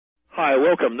Hi,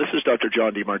 welcome. This is Dr.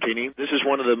 John DeMartini. This is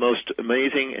one of the most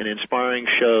amazing and inspiring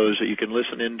shows that you can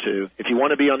listen into. If you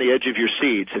want to be on the edge of your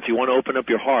seats, if you want to open up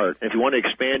your heart, if you want to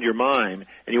expand your mind,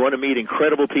 and you want to meet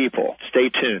incredible people,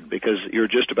 stay tuned because you're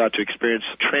just about to experience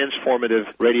a transformative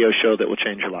radio show that will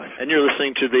change your life. And you're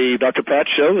listening to the Dr. Pat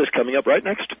Show that's coming up right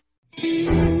next.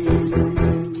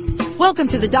 Welcome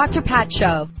to the Dr. Pat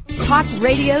Show. Talk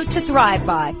radio to thrive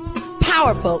by.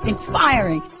 Powerful,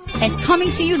 inspiring, and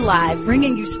coming to you live,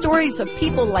 bringing you stories of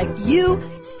people like you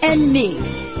and me,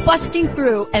 busting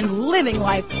through and living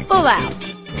life full out.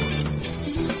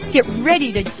 Get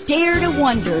ready to dare to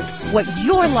wonder what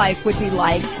your life would be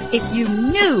like if you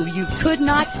knew you could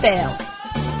not fail.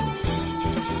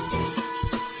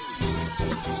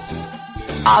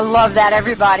 I love that,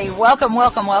 everybody. Welcome,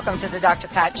 welcome, welcome to the Dr.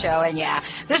 Pat Show. And yeah,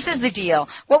 this is the deal.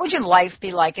 What would your life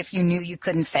be like if you knew you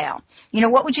couldn't fail? You know,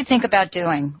 what would you think about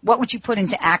doing? What would you put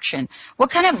into action? What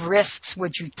kind of risks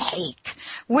would you take?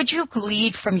 Would you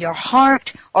lead from your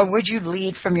heart or would you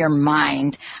lead from your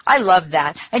mind? I love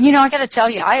that. And you know, I got to tell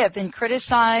you, I have been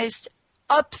criticized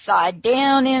upside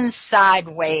down and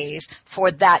sideways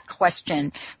for that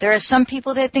question. There are some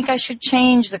people that think I should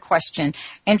change the question.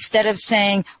 Instead of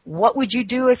saying, what would you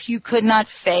do if you could not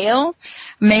fail?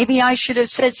 Maybe I should have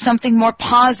said something more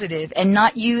positive and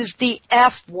not use the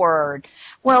F word.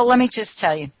 Well, let me just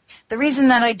tell you. The reason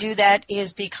that I do that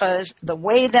is because the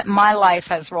way that my life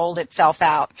has rolled itself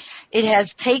out, it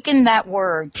has taken that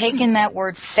word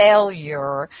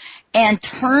failure, and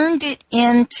turned it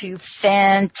into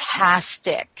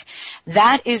fantastic.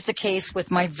 That is the case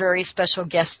with my very special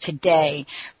guest today,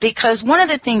 because one of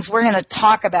the things we're going to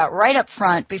talk about right up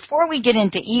front before we get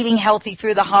into eating healthy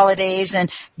through the holidays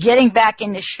and getting back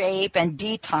into shape and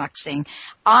detoxing,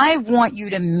 I want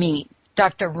you to meet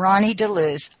Dr. Roni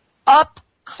DeLuz up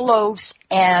close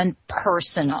and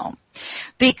personal,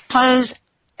 because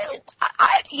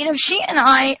she and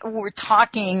I were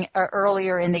talking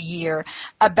earlier in the year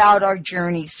about our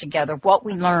journeys together, what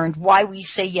we learned, why we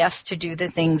say yes to do the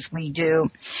things we do.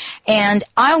 And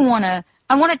I want to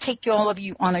take all of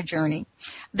you on a journey.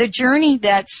 The journey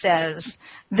that says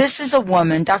this is a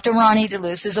woman, Dr. Roni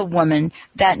DeLuz is a woman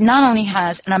that not only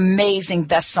has an amazing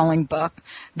best-selling book,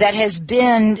 that has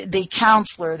been the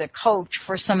counselor, the coach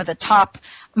for some of the top,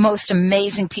 most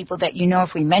amazing people that you know.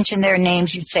 If we mention their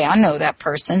names, you'd say, I know that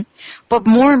person. But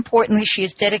more importantly, she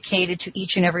is dedicated to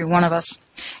each and every one of us.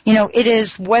 You know,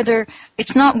 it's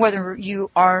not whether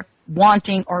you are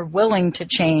wanting or willing to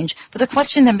change, but the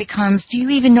question then becomes, do you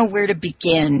even know where to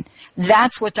begin?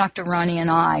 That's what Dr. Roni and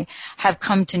I have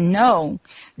come to know,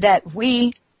 that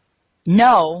we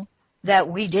didn't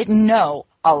know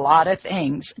a lot of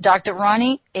things. Dr.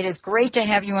 Roni, it is great to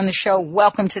have you on the show.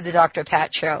 Welcome to the Dr.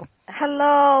 Pat Show.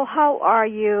 Hello, how are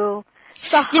you? It's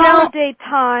the holiday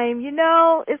time.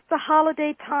 It's the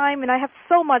holiday time, and I have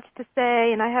so much to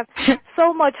say, and I have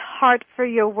so much heart for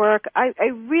your work. I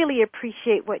really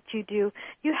appreciate what you do.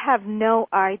 You have no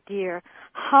idea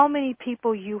how many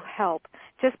people you help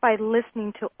just by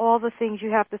listening to all the things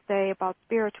you have to say about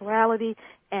spirituality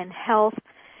and health.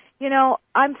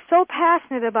 I'm so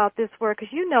passionate about this work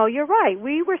because, you're right.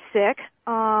 We were sick,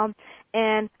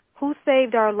 and who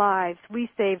saved our lives? We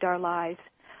saved our lives.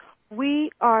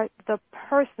 We are the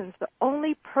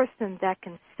only person that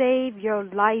can save your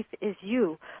life is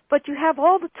you. But you have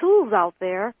all the tools out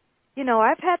there.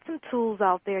 I've had some tools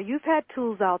out there. You've had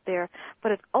tools out there.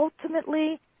 But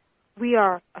ultimately, we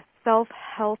are a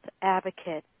self-health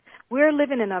advocate. We're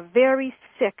living in a very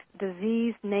sick,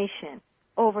 diseased nation.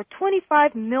 Over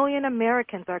 25 million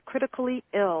Americans are critically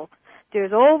ill.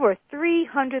 There's over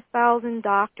 300,000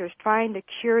 doctors trying to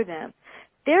cure them.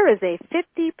 There is a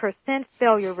 50%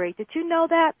 failure rate. Did you know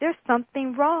that? There's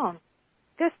something wrong.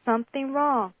 There's something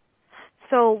wrong.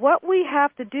 So what we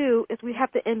have to do is we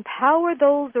have to empower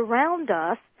those around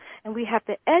us, and we have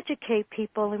to educate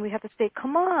people, and we have to say,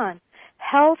 come on,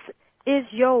 health is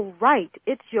your right.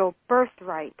 It's your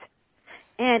birthright.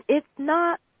 And it's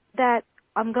not that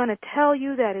I'm going to tell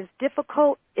you that it's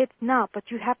difficult. It's not,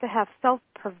 but you have to have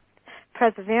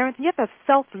self-perseverance. You have to have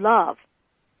self-love.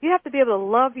 You have to be able to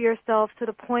love yourself to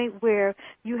the point where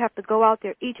you have to go out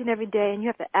there each and every day and you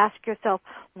have to ask yourself,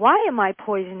 why am I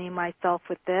poisoning myself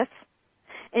with this?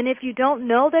 And if you don't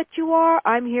know that you are,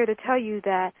 I'm here to tell you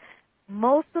that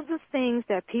most of the things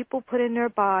that people put in their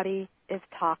body is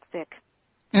toxic.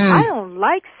 I don't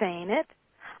like saying it.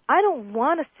 I don't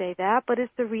want to say that, but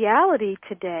it's the reality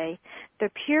today. The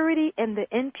purity and the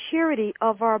impurity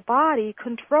of our body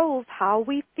controls how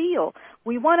we feel.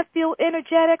 We want to feel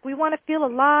energetic. We want to feel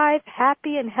alive,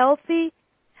 happy, and healthy.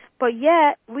 But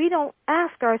yet, we don't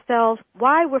ask ourselves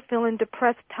why we're feeling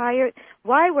depressed, tired,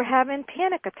 why we're having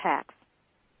panic attacks.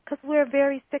 Because we're a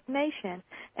very sick nation.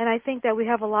 And I think that we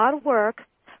have a lot of work,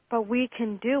 but we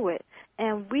can do it.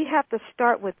 And we have to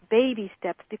start with baby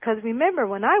steps. Because remember,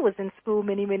 when I was in school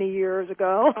many, many years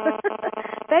ago,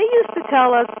 they used to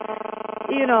tell us,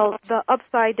 the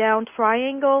upside down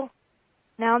triangle.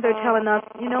 Now they're telling us,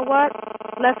 you know what?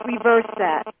 Let's reverse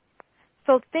that.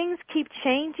 So things keep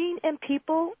changing and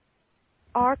people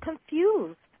are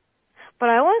confused. But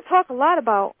I want to talk a lot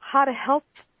about how to help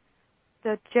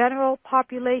the general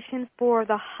population for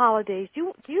the holidays.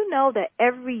 Do you know that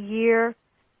every year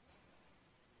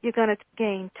you're going to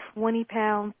gain 20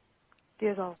 pounds?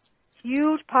 There's a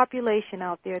huge population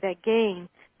out there that gain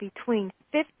between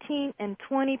 15 and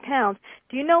 20 pounds.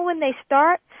 Do you know when they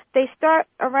start? They start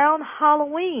around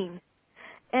Halloween.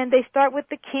 And they start with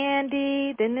the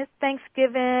candy, then there's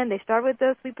Thanksgiving, they start with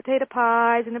the sweet potato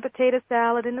pies and the potato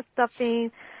salad and the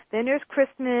stuffing, then there's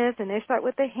Christmas, and they start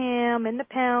with the ham and the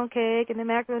pound cake and the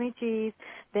macaroni and cheese,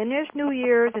 then there's New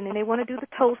Year's, and then they want to do the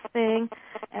toast thing,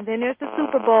 and then there's the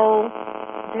Super Bowl,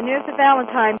 then there's the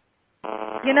Valentine's.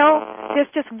 There's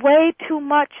just way too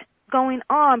much going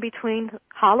on between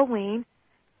Halloween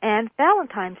and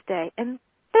Valentine's Day, and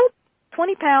boop,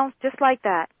 20 pounds just like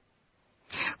that.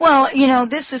 Well,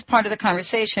 this is part of the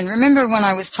conversation. Remember when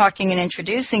I was talking and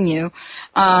introducing you,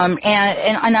 and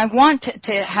I want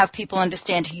to have people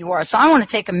understand who you are. So I want to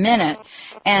take a minute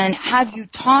and have you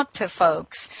talk to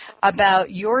folks about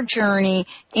your journey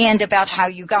and about how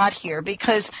you got here,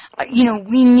 because,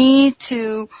 we need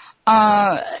to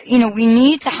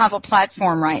have a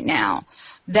platform right now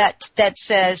that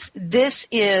says this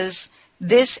is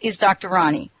Dr.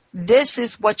 Roni. This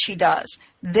is what she does.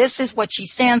 This is what she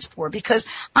stands for. Because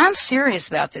I'm serious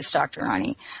about this, Dr.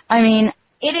 Roni. I mean,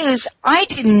 I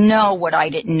didn't know what I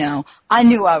didn't know. I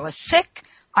knew I was sick.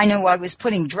 I knew I was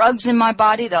putting drugs in my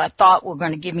body that I thought were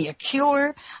going to give me a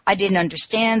cure. I didn't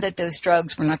understand that those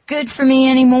drugs were not good for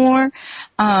me anymore.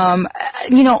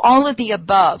 All of the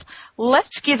above.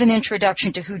 Let's give an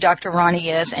introduction to who Dr.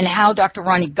 Roni is and how Dr.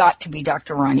 Roni got to be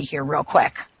Dr. Roni here real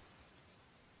quick.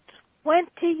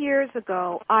 20 years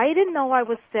ago, I didn't know I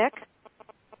was sick.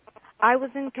 I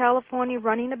was in California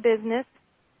running a business,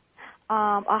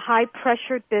 a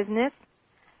high-pressured business.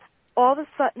 All of a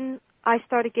sudden, I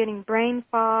started getting brain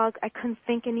fog. I couldn't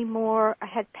think anymore. I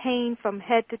had pain from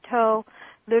head to toe.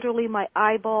 Literally, my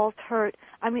eyeballs hurt.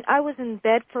 I mean, I was in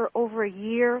bed for over a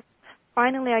year.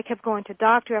 Finally, I kept going to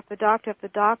doctor after doctor after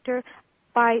doctor.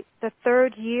 By the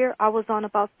third year, I was on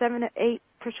about 7 or 8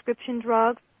 prescription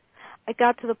drugs. I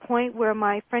got to the point where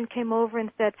my friend came over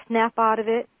and said, snap out of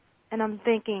it. And I'm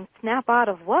thinking, snap out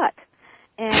of what?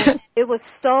 And it was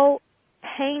so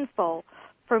painful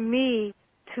for me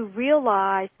to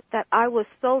realize that I was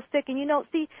so sick. And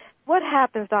see, what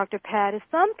happens, Dr. Pat, is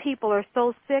some people are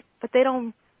so sick, but they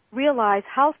don't realize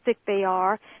how sick they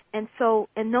are. And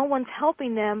no one's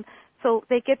helping them. So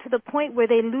they get to the point where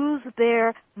they lose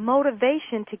their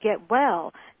motivation to get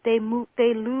well. They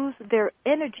lose their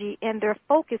energy and their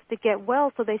focus to get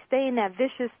well, so they stay in that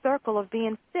vicious circle of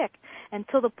being sick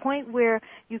until the point where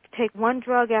you take one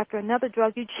drug after another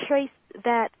drug. You trace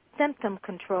that symptom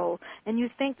control, and you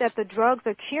think that the drugs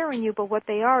are curing you, but what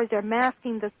they are is they're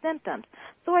masking the symptoms.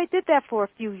 So I did that for a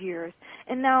few years.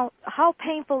 And now, how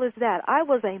painful is that? I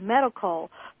was a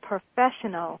medical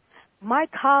professional. My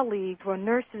colleagues were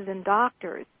nurses and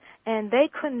doctors, and they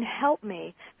couldn't help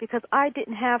me because I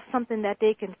didn't have something that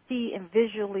they can see and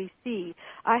visually see.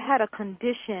 I had a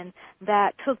condition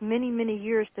that took many, many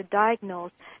years to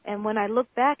diagnose, and when I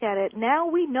look back at it, now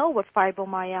we know what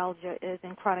fibromyalgia is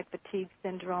and chronic fatigue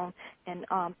syndrome and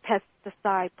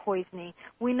pesticide poisoning.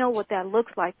 We know what that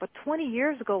looks like, but 20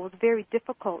 years ago it was very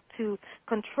difficult to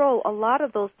control. A lot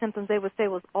of those symptoms they would say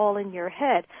was all in your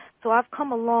head. So I've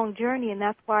come a long journey, and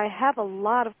that's why I have a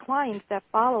lot of clients that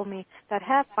follow me that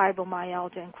have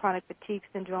fibromyalgia and chronic fatigue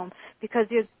syndrome, because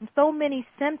there's so many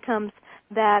symptoms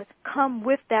that come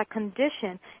with that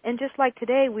condition. And just like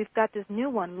today, we've got this new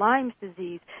one, Lyme's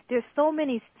disease. There's so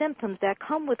many symptoms that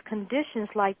come with conditions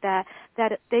like that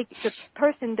the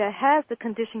person that has the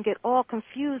condition get all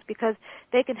confused because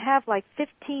they can have like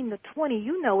 15 to 20,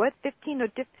 15 or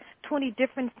 20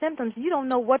 different symptoms. You don't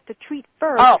know what to treat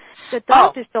first. The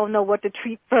doctors don't know what to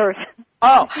treat first.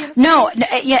 No,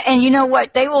 yeah, and you know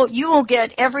what? You will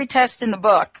get every test in the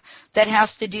book that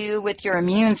has to do with your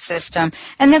immune system,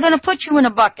 and they're going to put you in a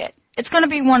bucket. It's going to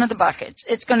be one of the buckets.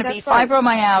 It's going to be That's right.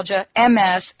 fibromyalgia,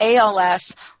 MS,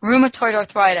 ALS, rheumatoid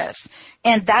arthritis.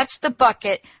 And that's the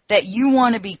bucket that you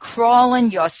want to be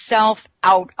crawling yourself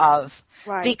out of.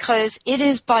 Right. Because it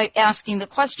is by asking the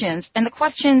questions, and the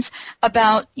questions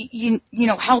about, you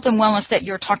know, health and wellness that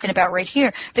you're talking about right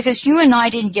here. Because you and I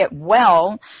didn't get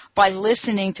well by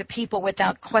listening to people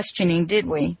without questioning, did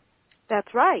we?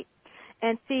 That's right.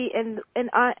 And see, and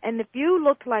if you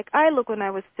looked like I looked when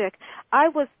I was sick, I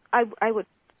would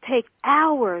take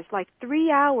hours, like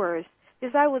 3 hours,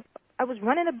 because I was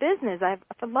running a business. I have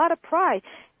a lot of pride.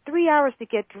 3 hours to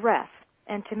get dressed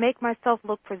and to make myself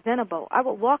look presentable. I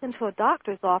would walk into a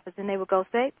doctor's office and they would go,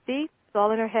 see, it's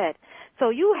all in her head. So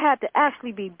you had to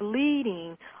actually be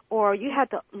bleeding, or you had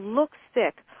to look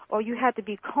sick, or you had to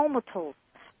be comatose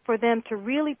for them to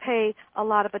really pay a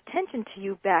lot of attention to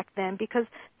you back then, because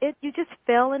you just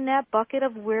fell in that bucket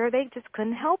of where they just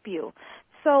couldn't help you.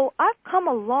 So I've come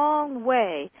a long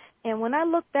way, and when I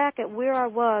look back at where I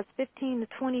was 15 to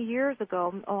 20 years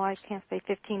ago, I can't say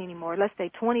 15 anymore, let's say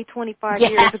 20, 25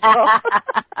 years ago.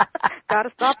 Got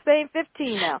to stop saying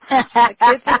 15 now. The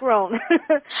kids are grown.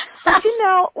 But you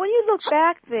know, when you look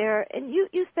back there and you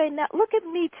say, now look at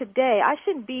me today, I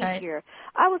shouldn't be here.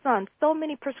 I was on so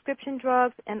many prescription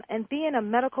drugs, and being a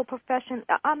medical profession,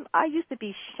 I used to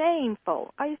be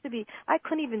shameful. I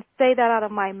couldn't even say that out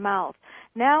of my mouth.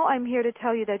 Now I'm here to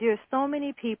tell you that there are so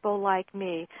many people like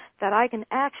me that I can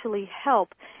actually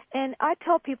help. And I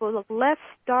tell people, look, let's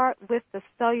start with the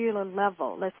cellular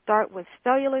level. Let's start with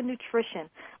cellular nutrition.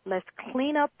 Let's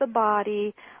clean up the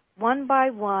body one by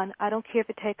one. I don't care if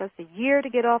it takes us a year to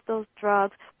get off those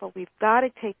drugs, but we've got to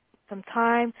take some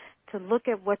time to look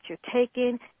at what you're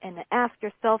taking and to ask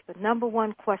yourself the number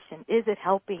one question: is it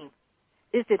helping?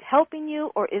 Is it helping you,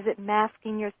 or is it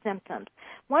masking your symptoms?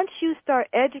 Once you start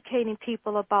educating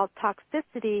people about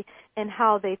toxicity and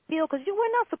how they feel, because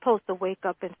we're not supposed to wake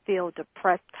up and feel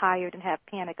depressed, tired, and have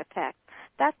panic attacks.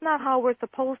 That's not how we're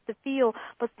supposed to feel.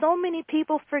 But so many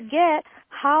people forget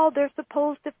how they're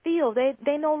supposed to feel.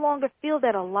 They no longer feel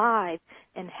that alive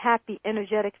and happy,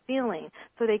 energetic feeling.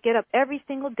 So they get up every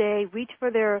single day, reach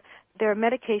for their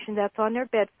medication that's on their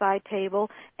bedside table,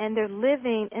 and they're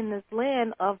living in this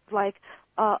land of like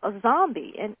a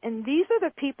zombie. And these are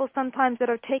the people sometimes that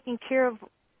are taking care of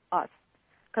us.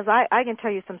 Because I can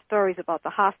tell you some stories about the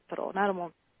hospital, and I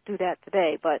won't do that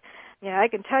today, but I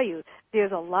can tell you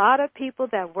there's a lot of people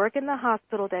that work in the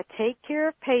hospital that take care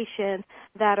of patients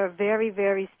that are very,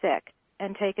 very sick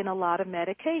and taking a lot of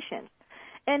medication.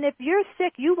 And if you're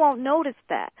sick, you won't notice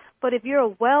that. But if you're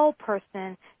a well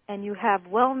person and you have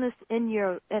wellness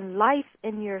in life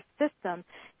in your system,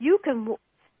 you can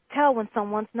tell when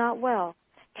someone's not well.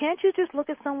 Can't you just look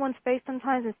at someone's face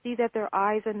sometimes and see that their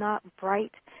eyes are not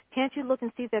bright? Can't you look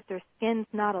and see that their skin's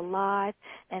not alive,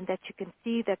 and that you can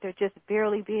see that they're just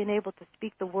barely being able to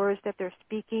speak the words that they're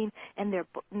speaking, and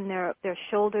their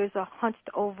shoulders are hunched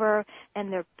over,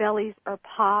 and their bellies are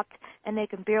popped, and they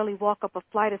can barely walk up a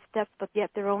flight of steps, but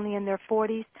yet they're only in their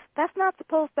 40s? That's not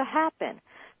supposed to happen.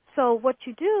 So what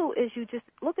you do is you just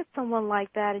look at someone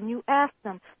like that and you ask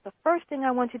them, the first thing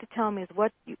I want you to tell me is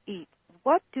what you eat.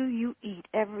 What do you eat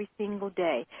every single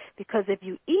day? Because if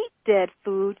you eat dead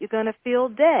food, you're going to feel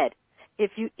dead.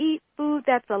 If you eat food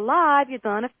that's alive, you're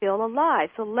going to feel alive.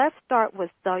 So let's start with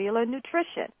cellular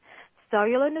nutrition.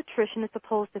 Cellular nutrition is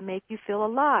supposed to make you feel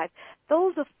alive.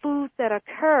 Those are foods that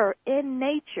occur in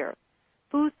nature,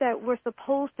 foods that we're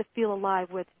supposed to feel alive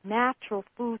with, natural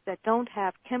foods that don't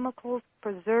have chemicals,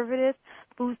 preservatives,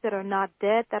 foods that are not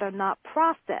dead, that are not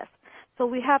processed. So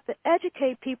we have to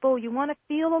educate people. You want to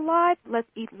feel alive? Let's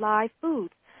eat live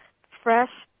foods,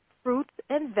 fresh fruits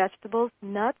and vegetables,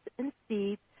 nuts and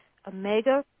seeds,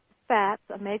 omega fats,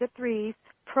 omega-3s,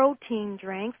 protein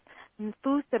drinks, and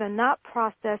foods that are not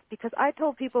processed. Because I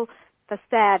told people the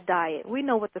SAD diet. We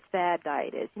know what the SAD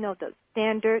diet is. The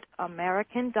standard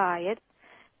American diet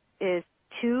is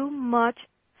too much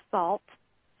salt,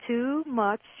 too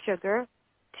much sugar,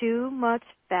 too much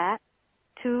fat,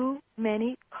 too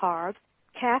many carbs,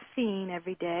 caffeine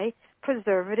every day,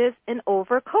 preservatives, and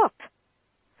overcooked.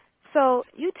 So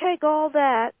you take all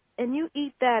that and you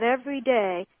eat that every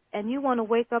day, and you want to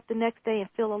wake up the next day and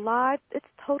feel alive, it's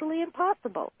totally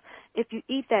impossible if you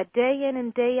eat that day in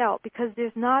and day out, because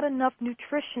there's not enough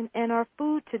nutrition in our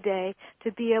food today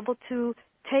to be able to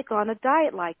take on a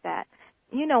diet like that.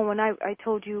 When I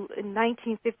told you in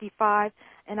 1955,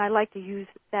 and I like to use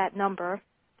that number,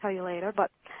 tell you later,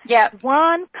 but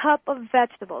 1 cup of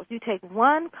vegetables. You take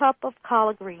 1 cup of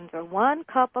collard greens or 1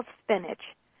 cup of spinach.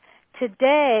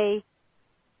 Today,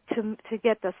 to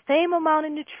get the same amount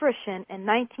of nutrition in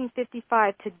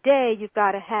 1955, today you've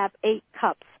got to have 8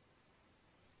 cups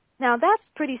Now, that's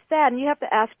pretty sad, and you have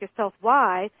to ask yourself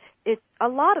why. It's a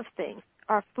lot of things.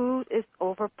 Our food is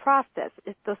over-processed.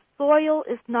 The soil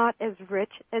is not as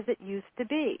rich as it used to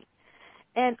be.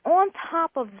 And on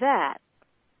top of that,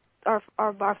 our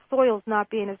soils not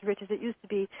being as rich as it used to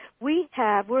be,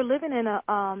 we're living in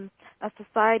a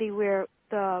society where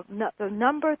the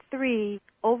number 3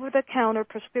 over-the-counter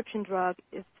prescription drug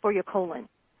is for your colon.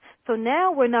 So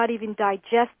now we're not even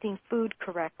digesting food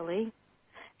correctly.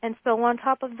 And so on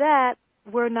top of that,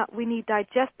 we need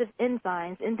digestive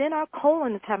enzymes, and then our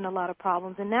colon is having a lot of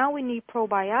problems, and now we need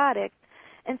probiotics.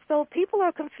 And so people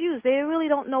are confused. They really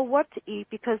don't know what to eat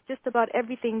because just about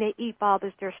everything they eat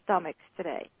bothers their stomachs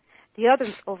today. The other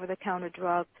over-the-counter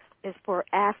drug is for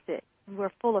acid.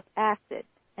 We're full of acid.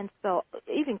 And so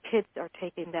even kids are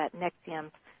taking that Nexium.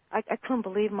 I couldn't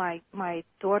believe my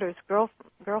daughter's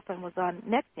girlfriend was on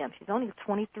Nexium. She's only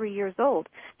 23 years old.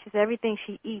 She said everything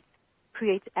she eats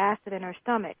creates acid in her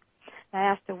stomach. And I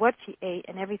asked her what she ate,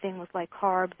 and everything was like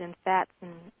carbs and fats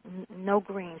and no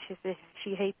greens. She said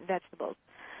she hates vegetables.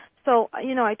 So,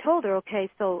 I told her, okay,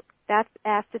 so that's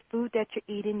acid food that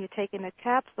you're eating. You're taking a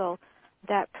capsule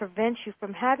that prevents you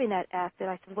from having that acid.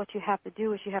 I said what you have to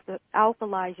do is you have to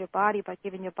alkalize your body by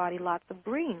giving your body lots of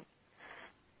greens.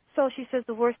 So she says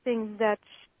the worst thing that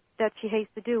she hates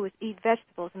to do is eat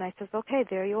vegetables. And I says, okay,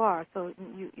 there you are. So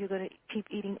you're going to keep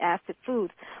eating acid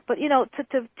foods. But,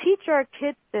 to teach our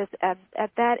kids this at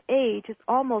that age is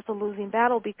almost a losing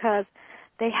battle because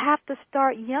they have to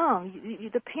start young.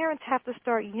 The parents have to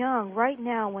start young right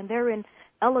now when they're in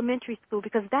elementary school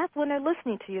because that's when they're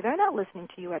listening to you. They're not listening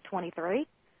to you at 23.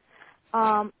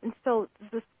 And so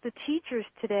the teachers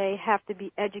today have to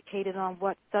be educated on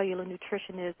what cellular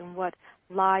nutrition is and what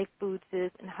live foods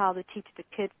is and how to teach the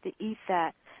kids to eat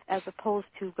that as opposed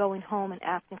to going home and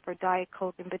asking for Diet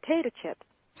Coke and potato chips.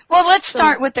 Well, let's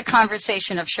start with the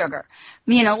conversation of sugar.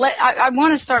 I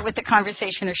want to start with the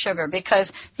conversation of sugar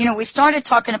because, we started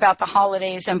talking about the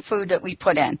holidays and food that we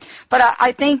put in. But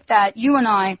I think that you and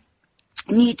I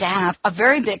need to have a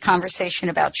very big conversation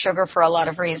about sugar for a lot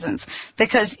of reasons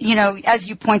because, as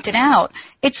you pointed out,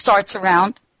 it starts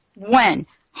around when?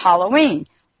 Halloween.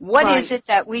 What Right. is it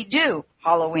that we do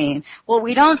Halloween? Well,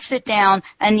 we don't sit down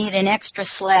and eat an extra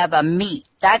slab of meat.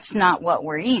 That's not what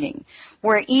we're eating.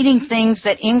 We're eating things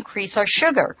that increase our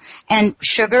sugar, and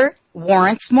sugar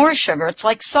warrants more sugar. It's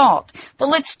like salt. But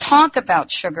let's talk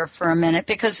about sugar for a minute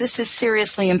because this is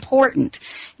seriously important,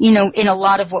 in a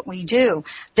lot of what we do.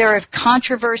 There is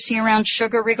controversy around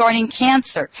sugar regarding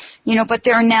cancer, but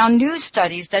there are now new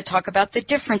studies that talk about the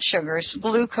different sugars,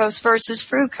 glucose versus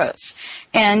fructose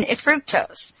and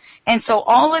fructose. And so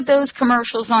all of those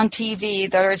commercials on TV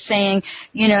that are saying,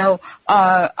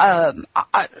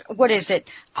 what is it?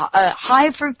 High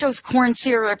fructose corn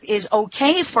syrup is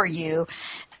okay for you.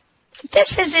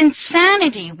 This is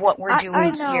insanity what we're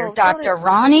doing here, Dr.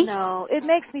 Roni. No, it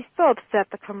makes me so upset,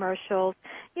 the commercials.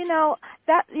 It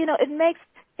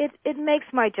makes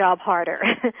my job harder.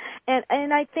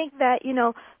 and I think that,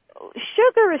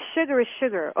 sugar is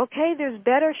sugar, okay? There's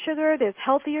better sugar, there's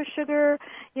healthier sugar,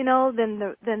 than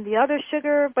the other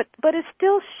sugar, but it's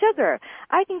still sugar.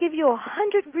 I can give you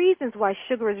 100 reasons why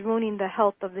sugar is ruining the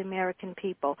health of the American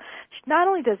people. Not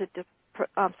only does it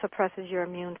suppresses your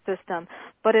immune system,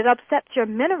 but it upsets your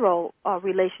mineral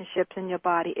relationships in your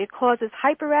body. It causes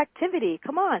hyperactivity.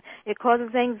 Come on. It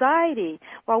causes anxiety.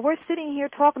 While we're sitting here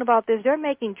talking about this, they're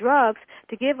making drugs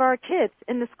to give our kids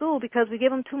in the school because we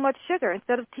give them too much sugar.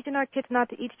 Instead of teaching our kids not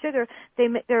to eat sugar,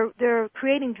 they're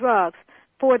creating drugs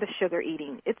for the sugar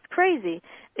eating. It's crazy.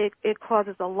 It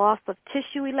causes a loss of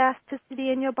tissue elasticity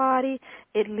in your body.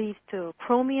 It leads to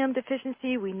chromium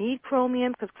deficiency. We need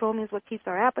chromium because chromium is what keeps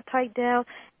our appetite down.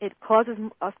 It causes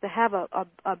us to have a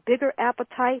bigger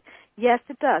appetite. Yes,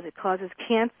 it does. It causes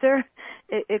cancer.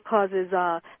 It causes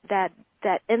that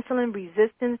insulin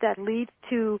resistance that leads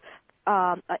to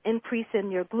an increase in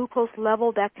your glucose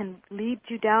level that can lead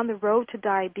you down the road to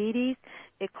diabetes.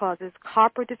 It causes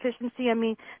copper deficiency. I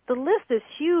mean, the list is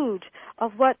huge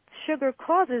of what sugar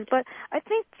causes, but I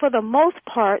think for the most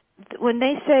part, when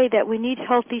they say that we need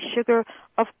healthy sugar,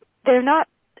 they're not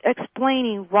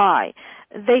explaining why.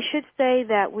 They should say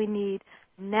that we need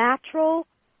natural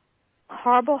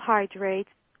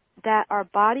carbohydrates that our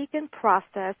body can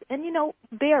process. And,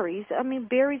 berries. I mean,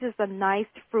 berries is a nice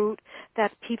fruit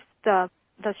that keeps the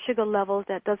sugar levels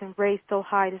that doesn't raise so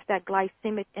high. It's that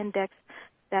glycemic index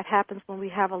that happens when we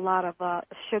have a lot of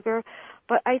sugar.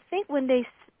 But I think when they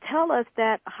tell us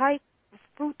that high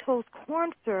fructose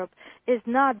corn syrup is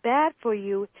not bad for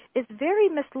you is very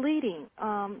misleading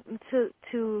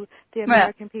to the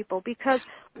American people, because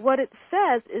what it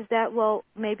says is that, well,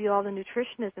 maybe all the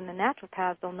nutritionists and the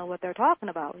naturopaths don't know what they're talking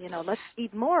about. Let's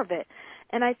eat more of it.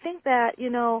 And I think that,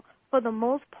 for the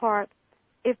most part,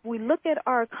 if we look at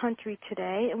our country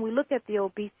today and we look at the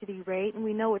obesity rate, and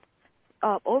we know it's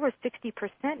over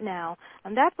 60% now,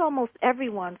 and that's almost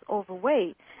everyone's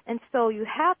overweight. And so you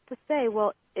have to say,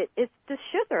 well, it's the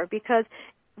sugar, because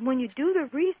when you do the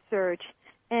research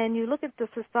and you look at the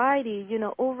society,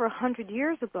 over 100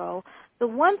 years ago, the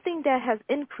one thing that has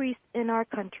increased in our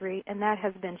country, and that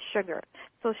has been sugar.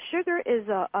 So sugar is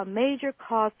a major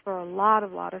cause for a lot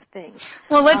of things.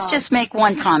 Well, let's just make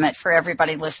one comment for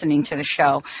everybody listening to the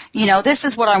show. This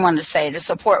is what I wanted to say to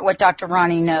support what Dr.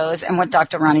 Roni knows and what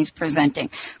Dr. Roni's presenting.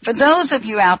 For those of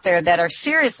you out there that are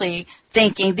seriously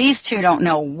thinking these two don't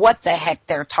know what the heck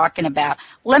they're talking about,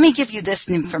 let me give you this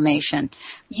information.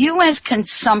 U.S.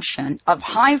 consumption of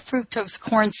high fructose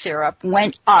corn syrup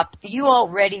went up. You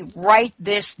already write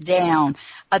this down.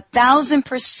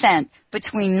 1,000%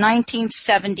 between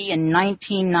 1970 and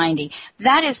 1990.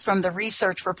 That is from the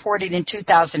research reported in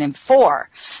 2004.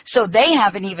 So they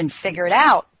haven't even figured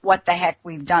out what the heck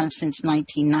we've done since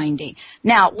 1990.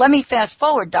 Now, let me fast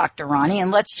forward, Dr. Roni,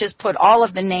 and let's just put all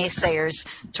of the naysayers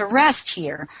to rest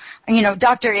here.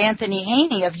 Dr. Anthony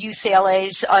Haney of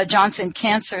UCLA's Johnson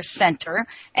Cancer Center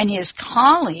and his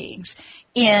colleagues,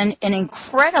 in an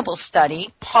incredible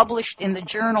study published in the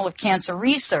Journal of Cancer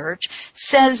Research,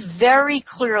 says very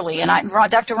clearly, and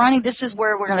Dr. Roni, this is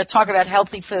where we're going to talk about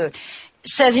healthy food,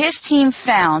 says his team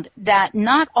found that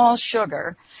not all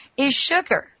sugar is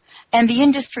sugar. And the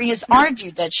industry has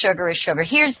argued that sugar is sugar.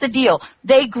 Here's the deal.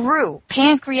 They grew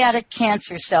pancreatic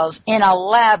cancer cells in a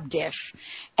lab dish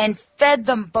and fed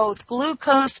them both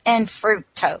glucose and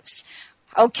fructose.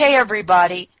 Okay,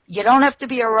 everybody, you don't have to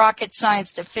be a rocket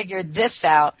science to figure this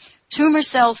out. Tumor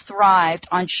cells thrived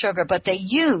on sugar, but they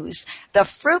used the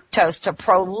fructose to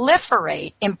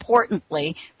proliferate.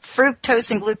 Importantly,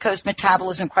 fructose and glucose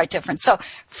metabolism quite different. So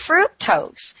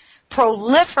fructose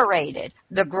proliferated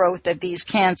the growth of these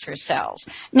cancer cells.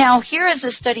 Now, here is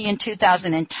a study in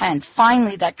 2010,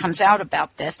 finally, that comes out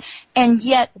about this, and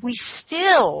yet we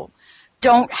still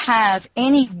don't have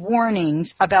any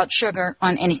warnings about sugar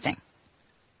on anything.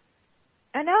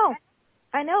 I know.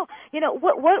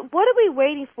 What are we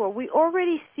waiting for? We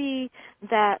already see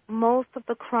that most of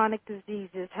the chronic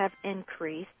diseases have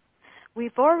increased.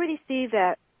 We've already seen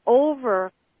that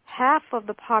over half of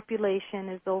the population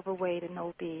is overweight and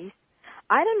obese.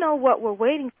 I don't know what we're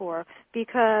waiting for,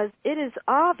 because it is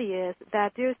obvious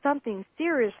that there's something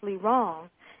seriously wrong.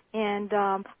 And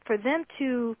for them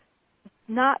to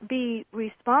not be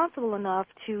responsible enough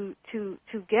to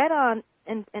get on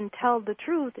and tell the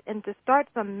truth and to start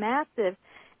some massive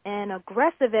and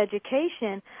aggressive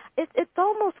education, it's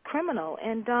almost criminal.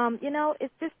 And,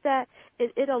 it's just that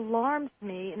it alarms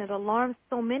me, and it alarms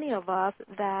so many of us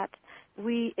that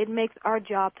it makes our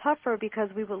job tougher, because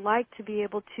we would like to be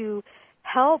able to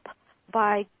help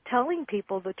by telling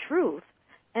people the truth.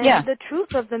 And the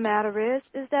truth of the matter is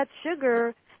that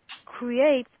sugar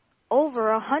creates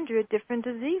over 100 different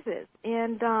diseases.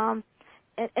 And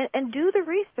do the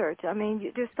research. I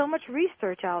mean, there's so much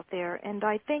research out there, and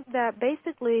I think that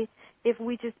basically if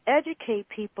we just educate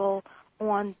people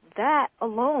on that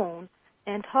alone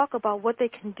and talk about what they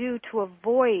can do to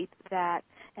avoid that,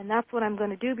 and that's what I'm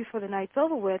going to do before the night's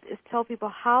over with, is tell people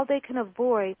how they can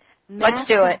avoid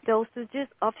massive dosages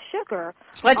of sugar.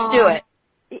 Let's do it.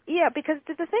 Yeah, because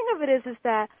the thing of it is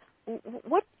that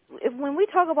when we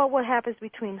talk about what happens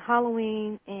between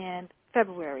Halloween and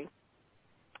February,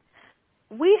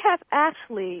 we have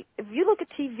actually, if you look at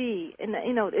TV, and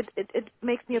it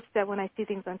makes me upset when I see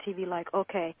things on TV like,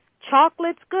 okay,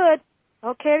 chocolate's good.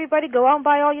 Okay, everybody, go out and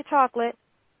buy all your chocolate.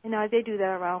 They do that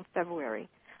around February.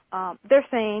 They're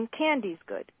saying candy's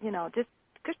good.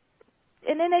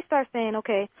 And then they start saying,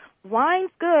 okay,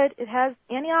 wine's good. It has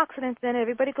antioxidants in it.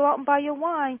 Everybody go out and buy your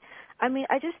wine. I mean,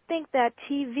 I just think that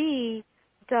TV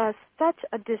does such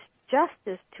a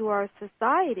disjustice to our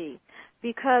society,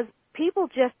 because people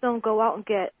just don't go out and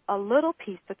get a little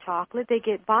piece of chocolate. They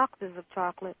get boxes of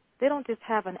chocolate. They don't just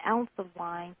have an ounce of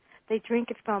wine. They drink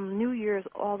it from New Year's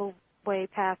all the way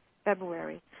past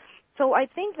February. So I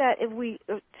think that if we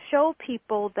show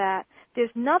people that there's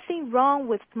nothing wrong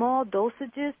with small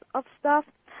dosages of stuff,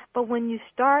 but when you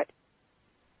start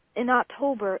in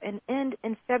October and end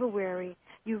in February,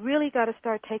 you really got to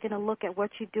start taking a look at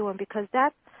what you're doing, because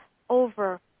that's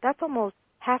almost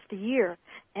half the year.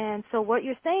 And so what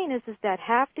you're saying is that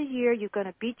half the year you're going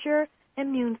to beat your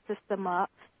immune system up.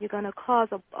 You're going to cause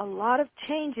a lot of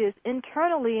changes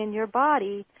internally in your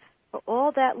body for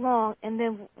all that long. And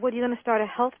then what, you're going to start a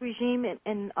health regime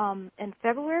in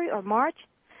February or March?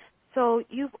 So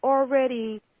you've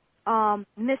already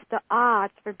missed the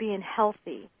odds for being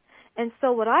healthy. And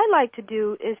so what I like to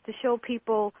do is to show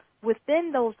people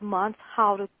within those months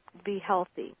how to be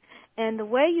healthy. And the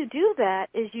way you do that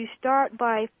is you start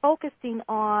by focusing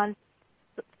on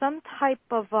some type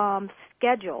of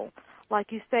schedule.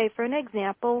 Like you say, for an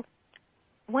example,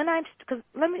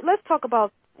 let's talk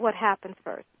about what happens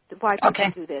first, why people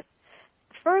do this.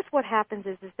 First, what happens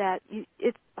is that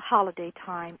it's holiday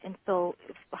time, and so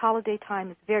holiday time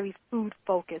is very food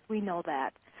focused. We know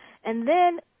that. And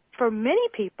then for many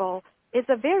people, it's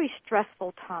a very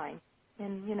stressful time,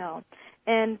 and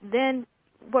then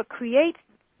what creates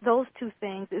those two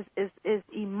things is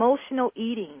emotional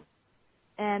eating.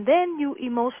 And then you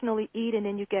emotionally eat, and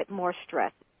then you get more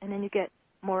stressed, and then you get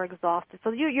more exhausted.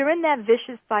 So you're in that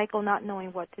vicious cycle, not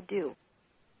knowing what to do.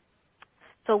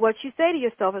 So what you say to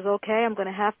yourself is, okay, I'm going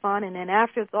to have fun, and then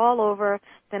after it's all over,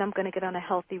 then I'm going to get on a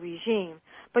healthy regime.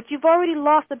 But you've already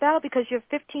lost the battle because you're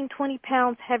 15, 20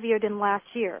 pounds heavier than last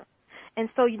year. And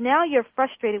so now you're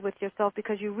frustrated with yourself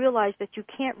because you realize that you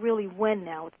can't really win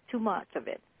now. It's too much of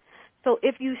it. So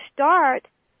if you start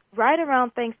right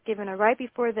around Thanksgiving or right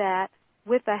before that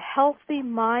with a healthy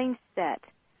mindset,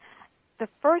 the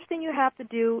first thing you have to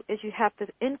do is you have to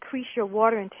increase your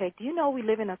water intake. Do you know we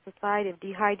live in a society of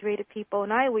dehydrated people?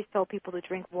 And I always tell people to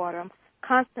drink water. I'm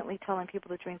constantly telling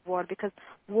people to drink water because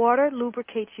water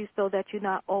lubricates you so that you're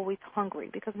not always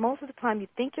hungry. Because most of the time you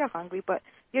think you're hungry, but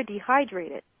you're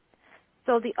dehydrated.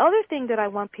 So the other thing that I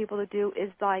want people to do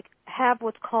is like have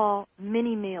what's called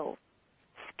mini meals.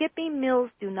 Skipping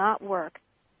meals do not work.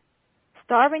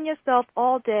 Starving yourself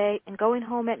all day and going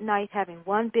home at night having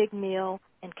one big meal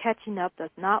and catching up does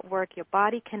not work. Your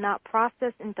body cannot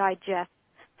process and digest.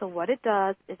 So what it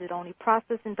does is it only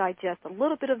processes and digests a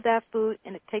little bit of that food,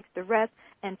 and it takes the rest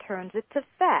and turns it to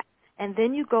fat. And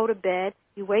then you go to bed.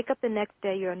 You wake up the next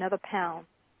day, you're another pound.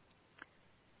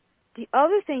 The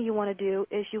other thing you want to do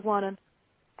is you want to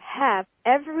have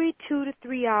every 2 to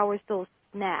 3 hours those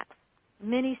snacks,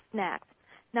 mini snacks.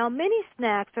 Now, mini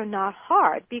snacks are not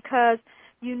hard because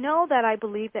you know that I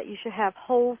believe that you should have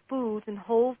whole foods, and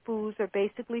whole foods are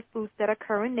basically foods that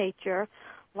occur in nature.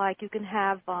 Like you can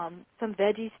have some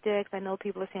veggie sticks. I know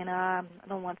people are saying, I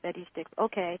don't want veggie sticks.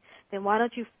 Okay, then why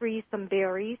don't you freeze some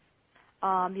berries?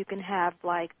 You can have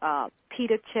like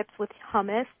pita chips with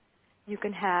hummus. You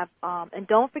can have, and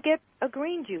don't forget a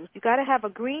green juice. You got to have a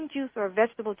green juice or a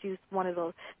vegetable juice, one of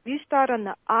those. If you start on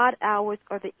the odd hours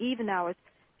or the even hours,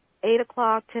 8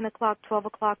 o'clock, 10 o'clock, 12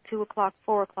 o'clock, 2 o'clock,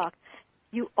 4 o'clock,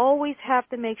 you always have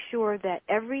to make sure that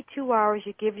every 2 hours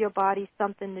you give your body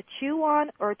something to chew on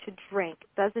or to drink.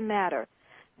 Doesn't matter.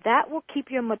 That will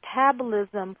keep your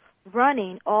metabolism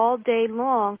running all day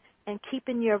long and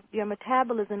keeping your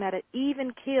metabolism at an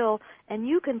even keel, and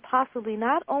you can possibly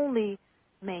not only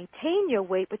maintain your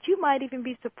weight, but you might even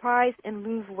be surprised and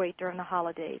lose weight during the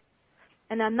holidays.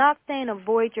 And I'm not saying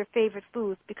avoid your favorite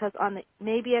foods, because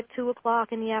maybe at 2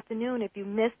 o'clock in the afternoon, if you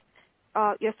missed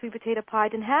your sweet potato pie,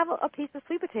 then have a piece of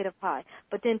sweet potato pie.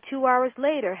 But then 2 hours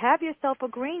later, have yourself a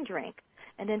green drink.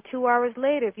 And then 2 hours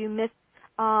later, if you missed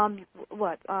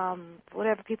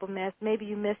whatever people miss, maybe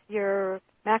you missed your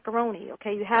macaroni,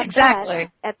 okay? You have that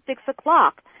at 6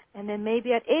 o'clock. And then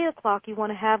maybe at 8 o'clock you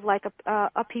want to have like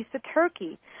a piece of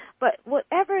turkey. But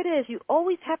whatever it is, you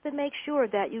always have to make sure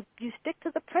that you stick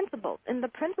to the principles. And the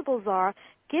principles are,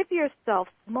 give yourself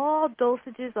small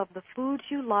dosages of the foods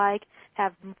you like,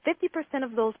 have 50%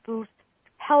 of those foods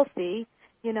healthy.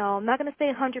 You know, I'm not going to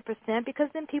say 100% because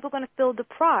then people are going to feel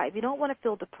deprived. You don't want to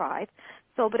feel deprived.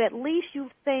 So, but at least you're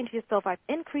saying to yourself, I've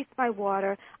increased my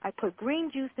water, I put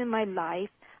green juice in my life,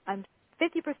 I'm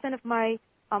 50% of my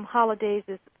holidays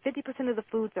is 50% of the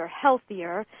foods are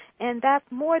healthier, and that's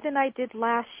more than I did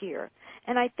last year.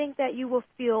 And I think that you will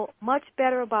feel much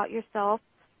better about yourself.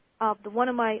 One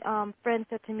of my friends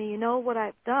said to me, you know what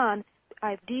I've done?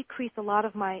 I've decreased a lot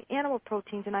of my animal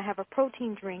proteins, and I have a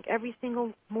protein drink every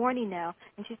single morning now.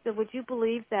 And she said, would you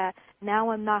believe that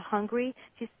now I'm not hungry?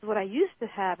 She said, what I used to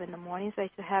have in the mornings, I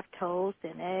used to have toast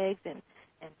and eggs and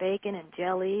bacon and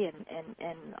jelly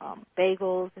and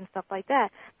bagels and stuff like that.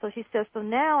 So she says, so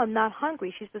now I'm not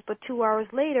hungry. She says, but 2 hours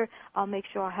later, I'll make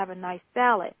sure I have a nice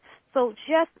salad. So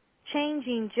just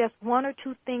changing just one or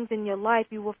two things in your life,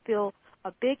 you will feel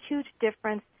a big, huge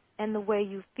difference in the way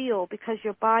you feel, because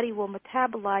your body will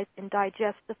metabolize and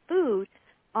digest the food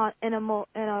in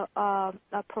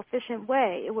a proficient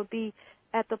way. It would be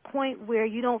at the point where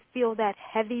you don't feel that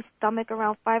heavy stomach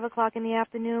around 5 o'clock in the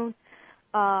afternoon.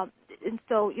 And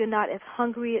so you're not as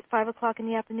hungry at 5 o'clock in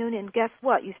the afternoon, and guess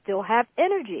what? You still have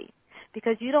energy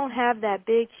because you don't have that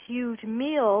big, huge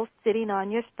meal sitting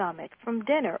on your stomach from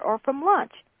dinner or from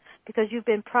lunch because you've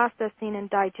been processing and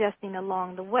digesting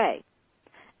along the way.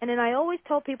 And then I always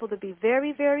tell people to be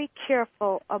very, very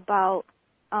careful about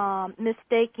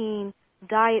mistaking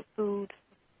diet foods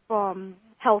from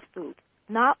health foods.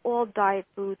 Not all diet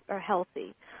foods are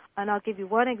healthy. And I'll give you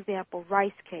one example,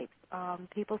 rice cakes.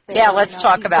 People say, yeah, let's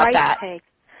talk about rice that. Cakes.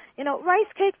 Rice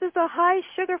cakes is a high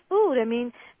sugar food. I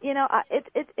mean,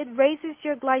 it raises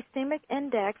your glycemic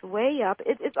index way up.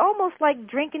 It's almost like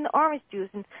drinking the orange juice.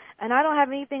 And I don't have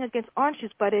anything against orange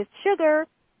juice, but it's sugar,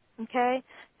 okay?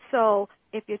 So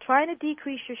if you're trying to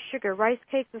decrease your sugar, rice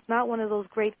cakes is not one of those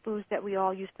great foods that we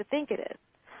all used to think it is.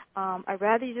 I'd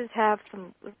rather you just have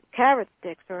some carrot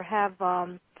sticks or have,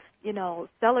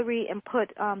 celery and put,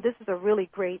 this is a really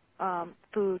great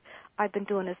food. I've been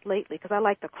doing this lately because I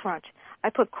like the crunch. I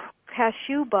put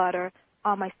cashew butter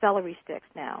on my celery sticks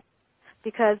now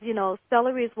because,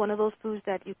 celery is one of those foods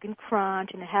that you can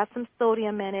crunch and it has some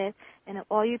sodium in it. And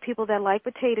all you people that like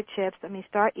potato chips,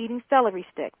 start eating celery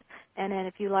sticks. And then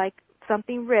if you like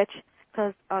something rich,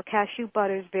 because cashew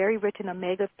butter is very rich in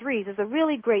omega-3s, it's a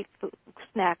really great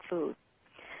snack food.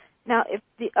 Now, if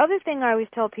the other thing I always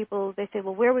tell people, they say,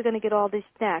 well, where are we going to get all these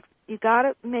snacks? You got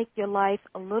to make your life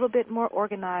a little bit more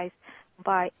organized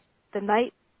by the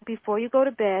night before you go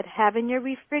to bed, having your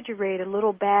refrigerator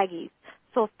little baggies.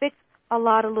 So fix a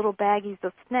lot of little baggies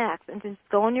of snacks and just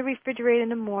go in your refrigerator in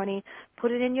the morning,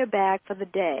 put it in your bag for the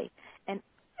day. And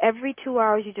every 2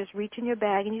 hours you just reach in your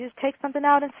bag and you just take something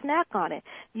out and snack on it.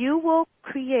 You will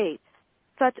create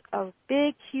such a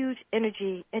big, huge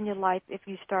energy in your life if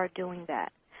you start doing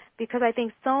that. Because I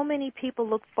think so many people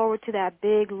look forward to that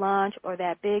big lunch or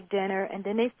that big dinner, and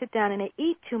then they sit down and they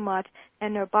eat too much,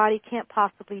 and their body can't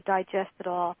possibly digest it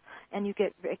all, and you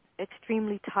get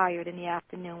extremely tired in the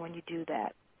afternoon when you do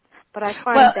that. But I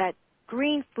find that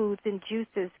green foods and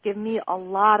juices give me a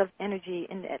lot of energy,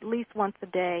 and at least once a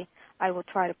day I will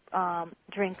try to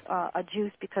drink a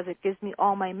juice because it gives me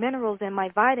all my minerals and my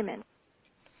vitamins.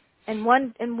 And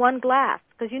one glass,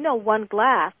 because one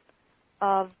glass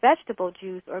of vegetable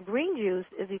juice or green juice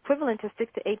is equivalent to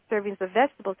 6 to 8 servings of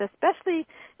vegetables, especially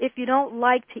if you don't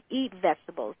like to eat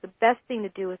vegetables. The best thing to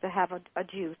do is to have a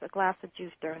juice, a glass of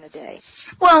juice during the day.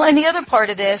 Well, and the other part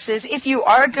of this is if you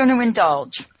are going to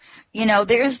indulge,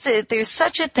 there's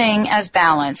such a thing as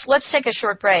balance. Let's take a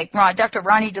short break. Dr.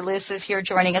 Roni DeLuz is here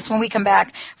joining us. When we come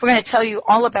back, we're going to tell you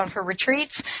all about her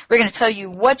retreats. We're going to tell you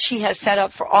what she has set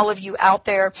up for all of you out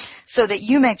there so that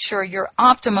you make sure your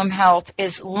optimum health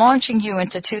is launching you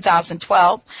into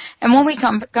 2012. And when we're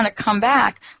going to come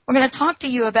back, we're going to talk to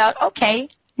you about, okay,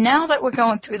 now that we're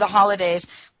going through the holidays,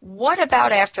 what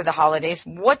about after the holidays?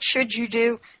 What should you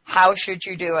do? How should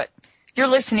you do it? You're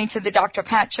listening to the Dr.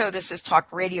 Pat Show. This is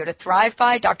Talk Radio to Thrive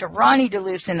By. Dr. Roni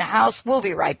DeLuz in the house. We'll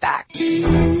be right back.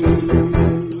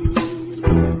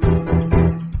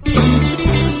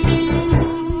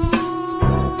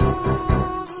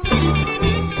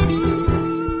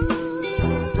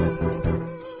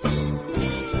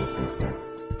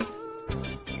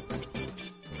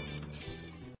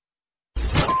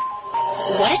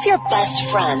 What if your best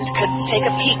friend could take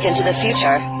a peek into the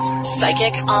future?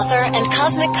 Psychic, author, and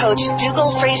cosmic coach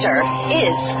Dougal Fraser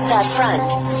is that friend.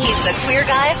 He's the queer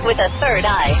guy with a third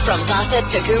eye. From gossip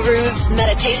to gurus,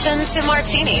 meditation to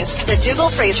martinis, the Dougal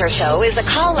Fraser Show is a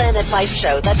call-in advice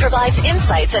show that provides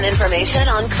insights and information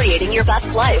on creating your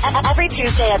best life. Every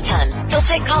Tuesday at 10, he'll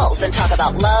take calls and talk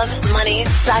about love, money,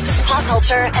 sex, pop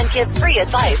culture, and give free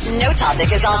advice. No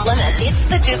topic is off limits. It's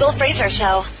the Dougal Fraser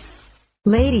Show.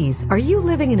 Ladies, are you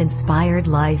living an inspired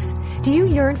life? Do you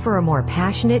yearn for a more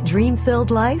passionate,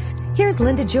 dream-filled life? Here's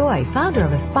Linda Joy, founder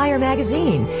of Aspire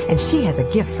Magazine, and she has a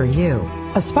gift for you.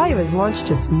 Aspire has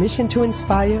launched its Mission to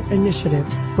Inspire initiative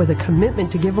with a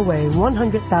commitment to give away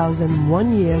 100,000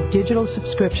 one-year digital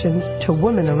subscriptions to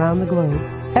women around the globe.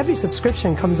 Every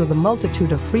subscription comes with a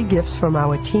multitude of free gifts from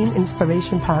our Teen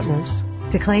Inspiration partners.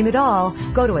 To claim it all,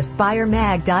 go to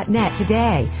aspiremag.net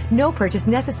today. No purchase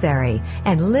necessary.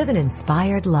 And live an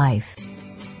inspired life.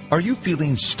 Are you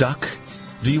feeling stuck?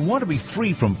 Do you want to be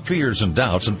free from fears and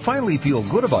doubts and finally feel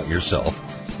good about yourself,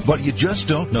 but you just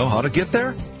don't know how to get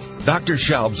there? Dr.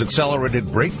 Schaub's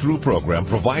Accelerated Breakthrough Program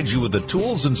provides you with the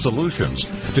tools and solutions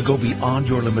to go beyond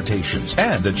your limitations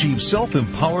and achieve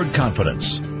self-empowered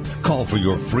confidence. Call for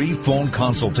your free phone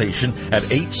consultation at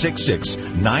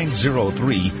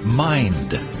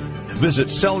 866-903-MIND. Visit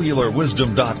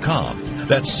cellularwisdom.com.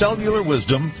 That's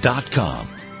cellularwisdom.com.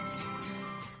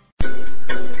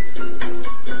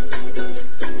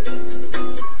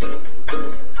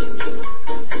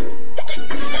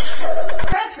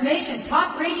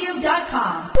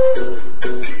 TransformationTalkRadio.com.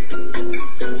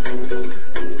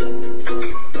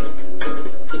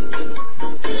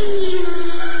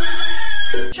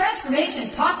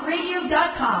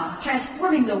 TransformationTalkRadio.com.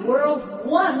 Transforming the world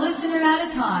one listener at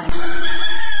a time.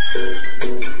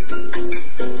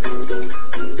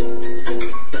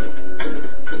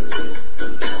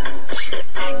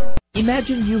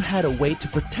 Imagine you had a way to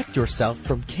protect yourself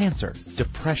from cancer,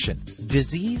 depression,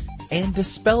 disease, and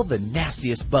dispel the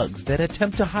nastiest bugs that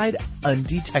attempt to hide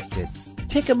undetected.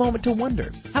 Take a moment to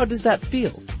wonder, how does that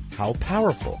feel? How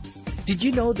powerful? Did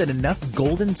you know that enough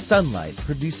golden sunlight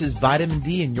produces vitamin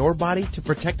D in your body to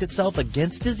protect itself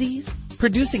against disease?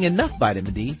 Producing enough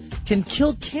vitamin D can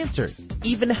kill cancer,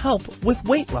 even help with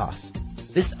weight loss.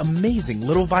 This amazing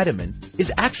little vitamin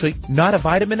is actually not a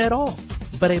vitamin at all,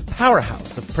 but a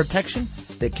powerhouse of protection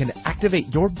that can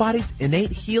activate your body's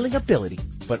innate healing ability,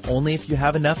 but only if you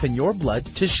have enough in your blood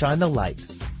to shine the light.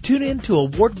 Tune in to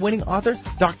award-winning author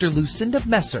Dr. Lucinda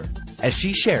Messer as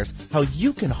she shares how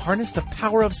you can harness the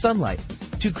power of sunlight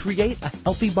to create a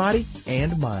healthy body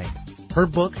and mind. Her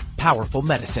book, Powerful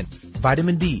Medicine,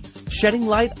 Vitamin D, Shedding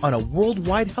Light on a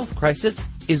Worldwide Health Crisis,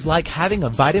 is like having a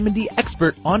vitamin D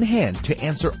expert on hand to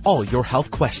answer all your health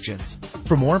questions.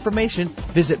 For more information,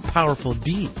 visit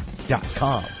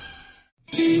PowerfulD.com.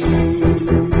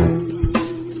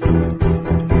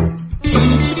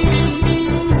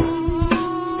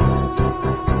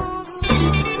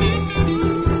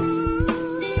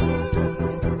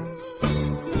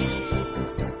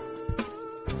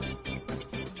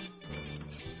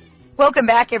 Welcome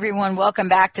back, everyone. Welcome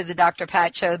back to the Dr.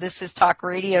 Pat Show. This is Talk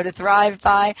Radio to Thrive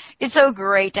By. It's so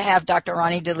great to have Dr.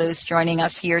 Roni DeLuz joining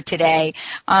us here today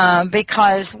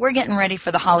because we're getting ready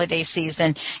for the holiday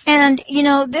season. And, you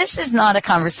know, this is not a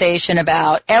conversation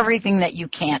about everything that you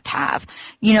can't have.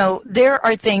 You know, there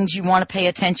are things you want to pay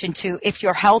attention to if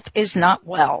your health is not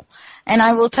well. And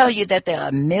I will tell you that there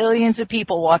are millions of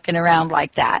people walking around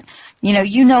like that.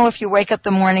 You know, if you wake up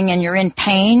in the morning and you're in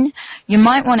pain, you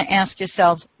might want to ask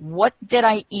yourselves, what did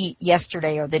I eat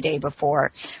yesterday or the day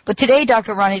before? But today,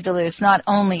 Dr. Roni DeLuz not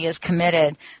only is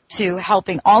committed to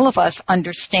helping all of us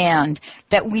understand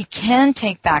that we can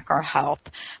take back our health,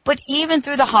 but even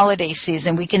through the holiday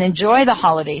season, we can enjoy the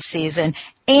holiday season,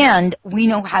 and we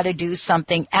know how to do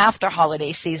something after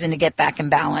holiday season to get back in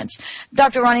balance.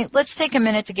 Dr. Roni, let's take a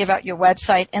minute to give out your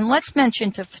website, and let's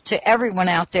mention to everyone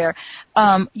out there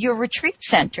your retreat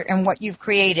center and what you've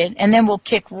created, and then we'll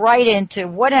kick right into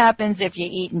what happens if you're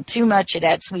eating too much of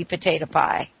that sweet potato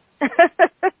pie.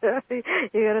 You're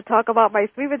going to talk about my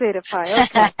sweet potato pie.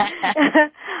 Okay.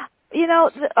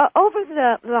 Over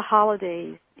the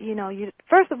holidays,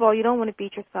 first of all, you don't want to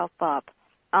beat yourself up.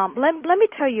 Let me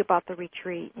tell you about the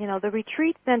retreat. The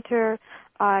retreat center,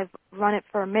 I've run it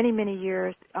for many, many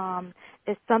years,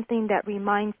 is something that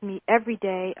reminds me every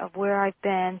day of where I've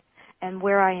been and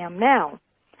where I am now.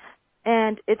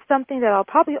 And it's something that I'll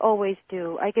probably always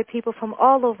do. I get people from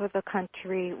all over the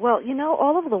country. Well,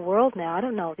 all over the world now. I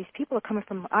don't know. These people are coming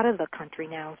from out of the country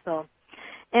now.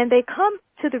 And they come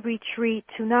to the retreat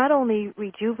to not only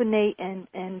rejuvenate and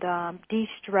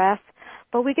de-stress,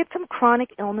 but we get some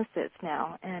chronic illnesses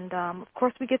now. And, of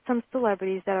course, we get some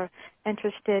celebrities that are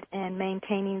interested in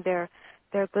maintaining their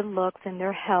good looks and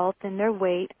their health and their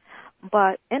weight.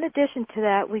 But in addition to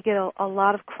that, we get a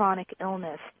lot of chronic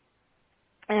illness.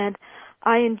 And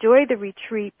I enjoy the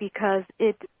retreat because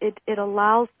it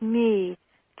allows me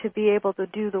to be able to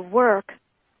do the work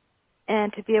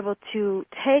and to be able to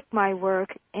take my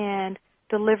work and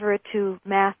deliver it to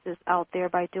masses out there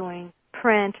by doing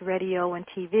print, radio, and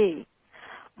TV.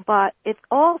 But it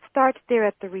all starts there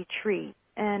at the retreat.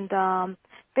 And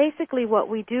basically what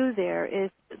we do there is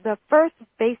the first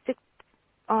basic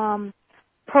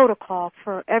protocol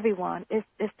for everyone is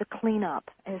to clean up,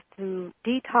 is to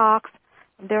detox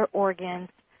their organs.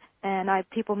 And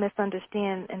people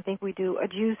misunderstand and think we do a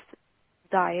juice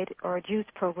diet or a juice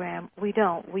program. We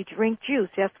don't. We drink juice,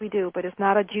 yes we do, but it's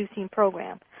not a juicing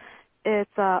program.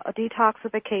 It's a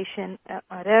detoxification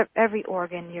at every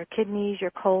organ, your kidneys,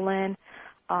 your colon,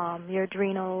 your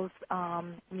adrenals,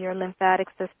 your lymphatic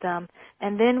system.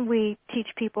 And then we teach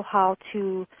people how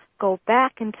to go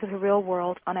back into the real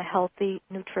world on a healthy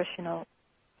nutritional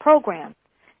program.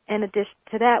 In addition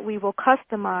to that, we will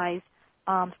customize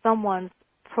someone's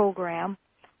program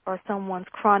or someone's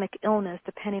chronic illness,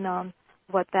 depending on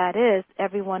what that is.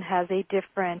 Everyone has a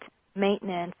different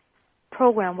maintenance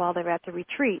program while they're at the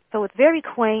retreat. So it's very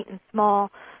quaint and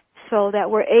small so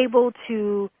that we're able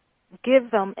to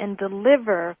give them and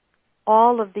deliver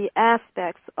all of the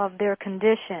aspects of their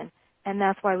condition. And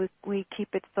that's why we keep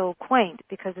it so quaint,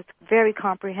 because it's very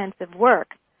comprehensive work.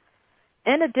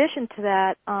 in addition to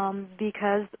that,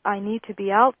 because I need to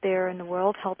be out there in the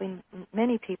world helping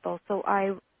many people, so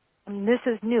this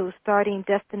is new, starting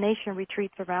destination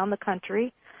retreats around the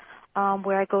country,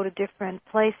 where I go to different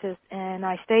places and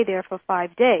I stay there for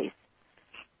 5 days.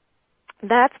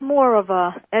 That's more of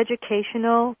a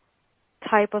educational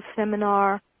type of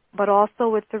seminar, but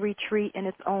also it's a retreat in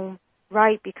its own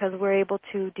right because we're able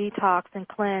to detox and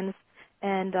cleanse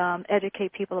and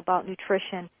educate people about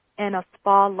nutrition in a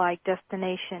spa-like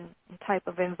destination type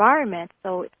of environment.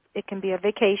 So it can be a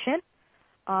vacation.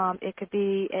 It could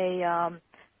be a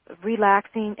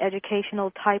relaxing,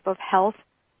 educational type of health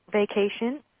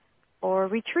vacation or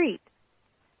retreat.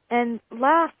 And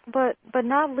last but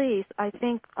not least, I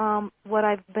think what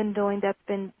I've been doing that's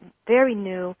been very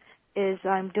new is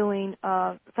I'm doing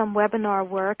some webinar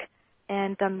work,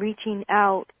 and I'm reaching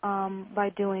out by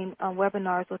doing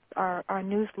webinars with our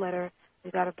newsletter.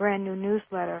 We've got a brand new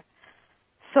newsletter.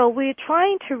 So we're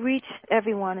trying to reach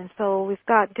everyone, and so we've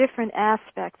got different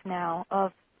aspects now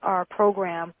of our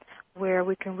program where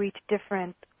we can reach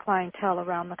different clientele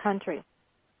around the country.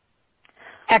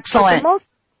 Excellent.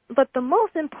 But the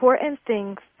most important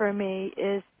thing for me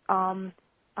is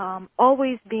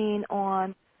always being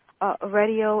on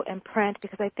radio and print,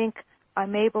 because I think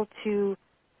I'm able to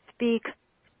speak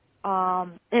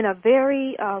in a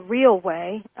very real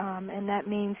way, and that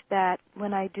means that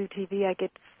when I do TV, I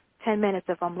get 10 minutes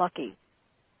if I'm lucky,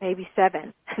 maybe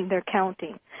 7, and they're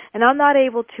counting. And I'm not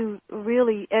able to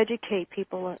really educate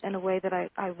people in a way that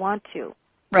I want to.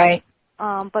 Right.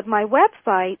 But my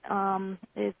website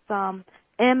is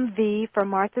MV for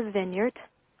Martha's Vineyard,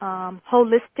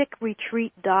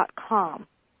 holisticretreat.com.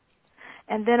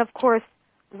 And then, of course,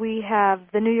 we have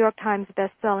the New York Times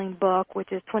best-selling book,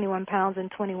 which is 21 Pounds in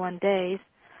 21 Days,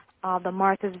 the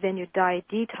Martha's Vineyard Diet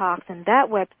Detox, and that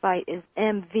website is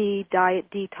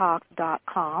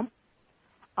mvdietdetox.com.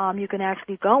 You can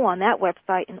actually go on that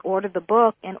website and order the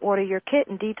book and order your kit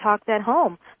and detox at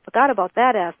home. Forgot about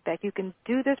that aspect. You can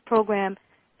do this program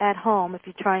at home if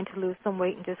you're trying to lose some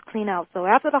weight and just clean out. So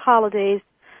after the holidays,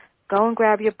 go and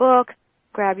grab your book,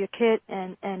 grab your kit,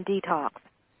 and detox.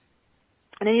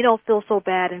 And then you don't feel so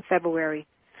bad in February.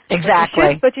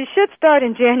 Exactly. But you should start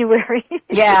in January.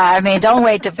 Yeah, I mean, don't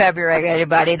wait till February,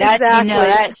 anybody.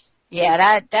 Exactly.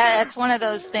 That's one of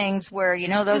those things where,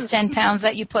 those 10 pounds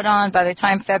that you put on, by the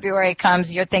time February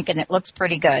comes, you're thinking it looks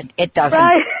pretty good. It doesn't.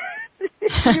 Right.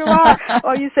 You are.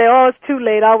 Or you say, it's too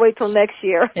late. I'll wait till next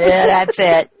year. Yeah, that's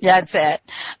it.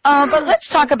 But let's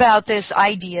talk about this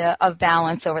idea of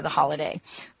balance over the holiday.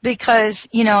 Because,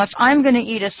 if I'm going to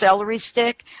eat a celery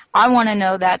stick, I want to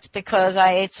know that's because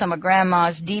I ate some of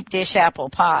Grandma's deep dish apple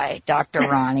pie, Dr.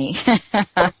 Roni.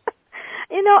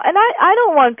 And I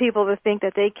don't want people to think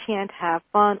that they can't have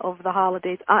fun over the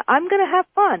holidays. I'm going to have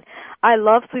fun. I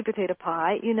love sweet potato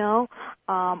pie,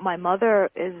 My mother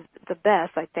is the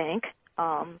best, I think.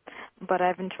 But I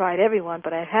haven't tried everyone,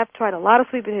 but I have tried a lot of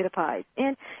sweet potato pies.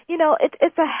 And,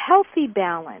 it's a healthy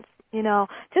balance,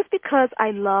 Just because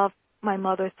I love my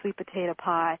mother's sweet potato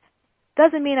pie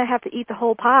doesn't mean I have to eat the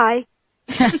whole pie.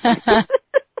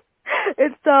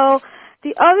 And so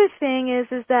the other thing is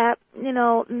that,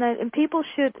 and people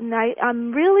should, and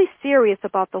I'm really serious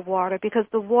about the water because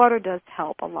the water does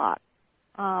help a lot.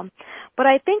 But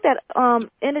I think that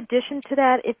in addition to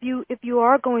that, if you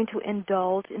are going to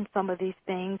indulge in some of these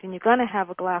things and you're going to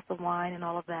have a glass of wine and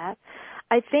all of that,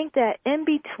 I think that in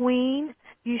between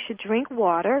you should drink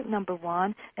water, number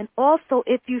one, and also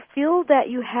if you feel that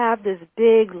you have this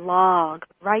big log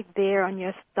right there on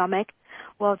your stomach,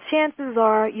 well, chances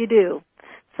are you do.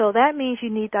 So that means you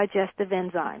need digestive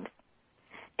enzymes.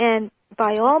 And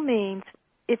by all means,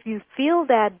 if you feel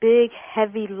that big,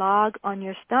 heavy log on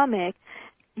your stomach,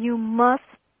 you must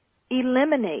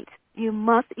eliminate. You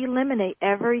must eliminate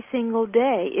every single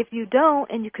day. If you don't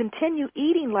and you continue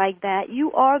eating like that,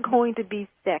 you are going to be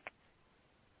sick.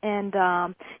 And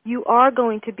you are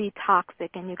going to be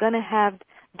toxic, and you're going to have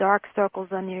dark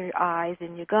circles under your eyes,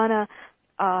 and you're going to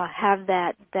have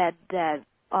that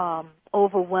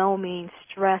overwhelming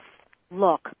stress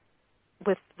look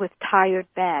with tired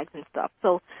bags and stuff.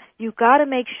 So you got to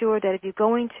make sure that if you're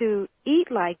going to eat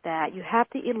like that, you have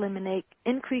to eliminate,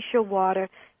 increase your water,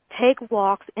 take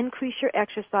walks, increase your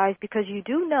exercise, because you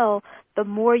do know the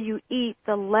more you eat,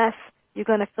 the less you're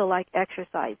going to feel like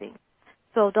exercising.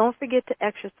 So don't forget to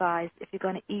exercise if you're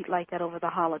going to eat like that over the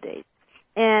holidays.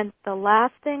 And the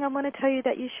last thing I'm going to tell you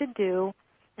that you should do,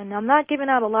 and I'm not giving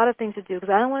out a lot of things to do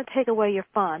because I don't want to take away your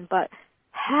fun, but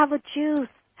have a juice,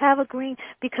 have a green,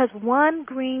 because one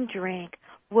green drink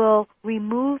will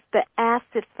remove the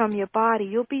acid from your body.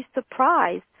 You'll be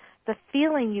surprised the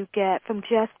feeling you get from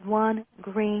just one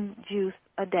green juice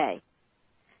a day.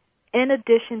 In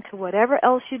addition to whatever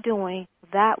else you're doing,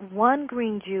 that one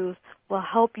green juice will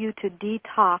help you to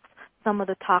detox some of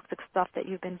the toxic stuff that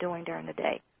you've been doing during the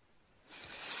day.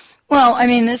 Well, I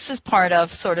mean, this is part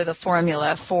of sort of the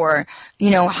formula for,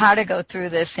 how to go through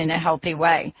this in a healthy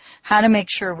way, how to make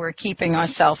sure we're keeping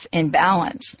ourselves in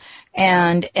balance.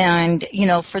 And,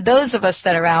 for those of us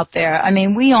that are out there, I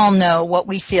mean, we all know what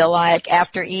we feel like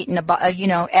after eating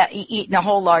eating a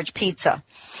whole large pizza,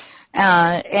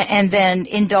 and then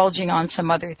indulging on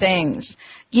some other things.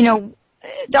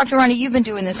 Dr. Roni, you've been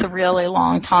doing this a really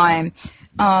long time.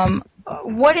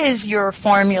 What is your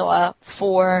formula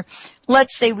for,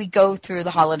 let's say we go through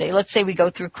the holiday, let's say we go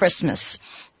through Christmas,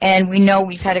 and we know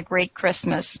we've had a great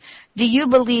Christmas. Do you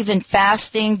believe in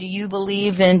fasting? Do you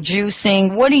believe in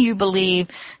juicing? What do you believe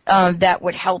that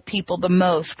would help people the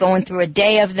most? Going through a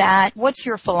day of that? What's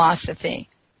your philosophy?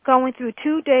 Going through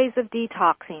 2 days of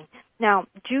detoxing. Now,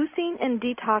 juicing and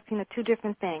detoxing are two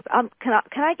different things. Can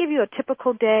I give you a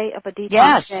typical day of a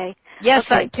detox day?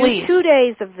 Yes, okay, please. Do 2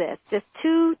 days of this. Just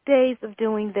 2 days of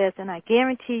doing this, and I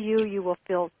guarantee you will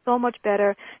feel so much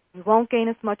better. You won't gain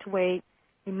as much weight.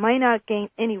 You might not gain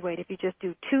any weight if you just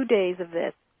do 2 days of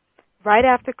this. Right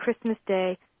after Christmas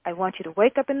Day, I want you to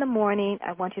wake up in the morning.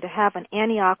 I want you to have an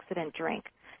antioxidant drink.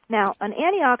 Now, an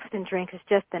antioxidant drink is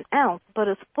just an ounce, but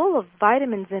it's full of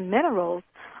vitamins and minerals.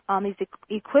 Is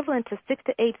equivalent to 6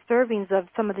 to 8 servings of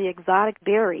some of the exotic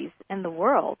berries in the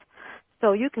world.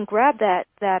 So you can grab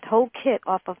that whole kit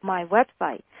off of my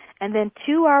website. And then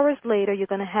 2 hours later, you're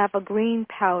going to have a green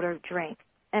powder drink.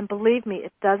 And believe me,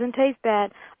 it doesn't taste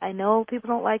bad. I know people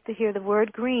don't like to hear the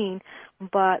word green,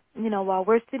 but, while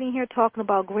we're sitting here talking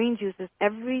about green juices,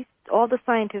 all the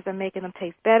scientists are making them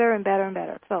taste better and better and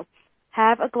better. So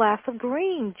have a glass of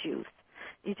green juice.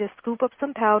 You just scoop up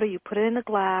some powder, you put it in a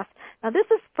glass. Now, this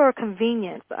is for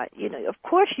convenience. Of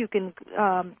course you can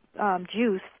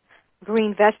juice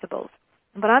green vegetables,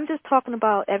 but I'm just talking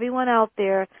about everyone out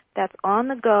there that's on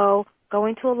the go,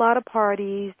 going to a lot of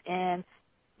parties, and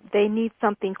they need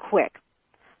something quick.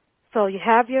 So you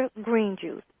have your green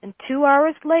juice, and 2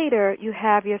 hours later, you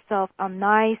have yourself a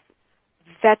nice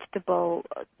vegetable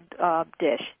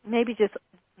dish, maybe just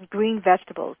green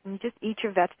vegetables, and you just eat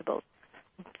your vegetables.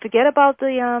 Forget about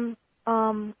the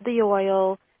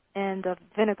oil and the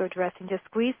vinegar dressing. Just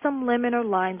squeeze some lemon or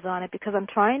limes on it because I'm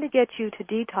trying to get you to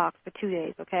detox for 2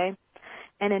 days, okay?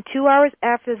 And in 2 hours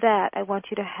after that, I want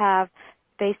you to have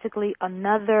basically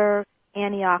another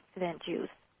antioxidant juice,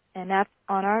 and that's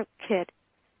on our kit.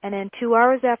 And then 2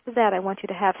 hours after that, I want you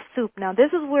to have soup. Now,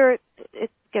 this is where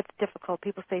it gets difficult.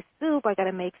 People say, soup, I got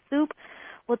to make soup.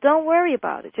 Well, don't worry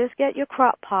about it. Just get your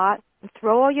crock pot and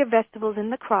throw all your vegetables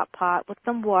in the crock pot with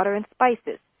some water and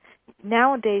spices.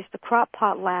 Nowadays, the crock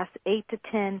pot lasts 8 to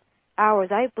 10 hours.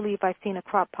 I believe I've seen a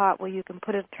crock pot where you can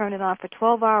turn it on for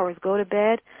 12 hours, go to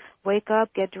bed, wake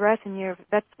up, get dressed, and your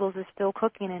vegetables are still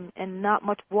cooking and not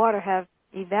much water have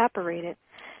evaporated.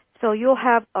 So you'll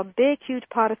have a big, huge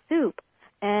pot of soup,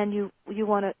 and you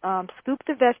want to scoop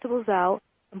the vegetables out,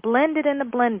 blend it in the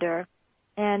blender,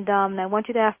 and I want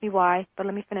you to ask me why, but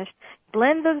let me finish.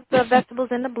 Blend the vegetables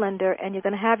in the blender, and you're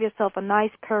going to have yourself a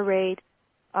nice pureed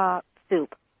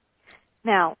soup.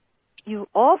 Now, you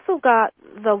also got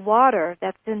the water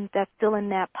that's still in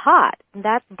that pot, and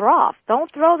that's broth.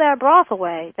 Don't throw that broth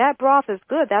away. That broth is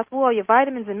good. That's where all your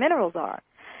vitamins and minerals are.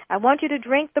 I want you to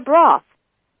drink the broth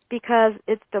because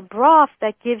it's the broth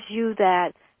that gives you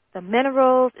the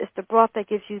minerals. It's the broth that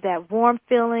gives you that warm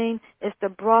feeling. It's the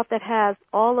broth that has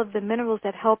all of the minerals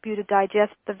that help you to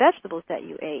digest the vegetables that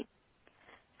you ate.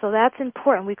 So that's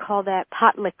important. We call that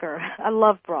pot liquor. I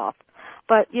love broth.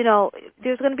 But,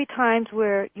 there's going to be times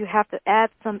where you have to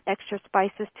add some extra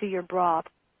spices to your broth.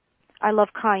 I love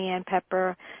cayenne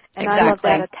pepper, and Exactly. I love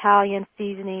that Italian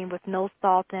seasoning with no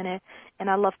salt in it, and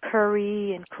I love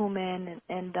curry and cumin,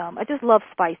 and I just love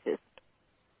spices.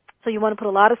 So you want to put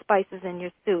a lot of spices in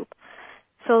your soup.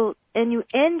 So, and you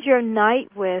end your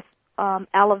night with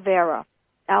aloe vera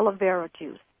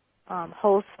juice,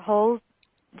 whole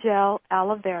gel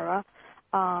aloe vera.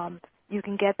 You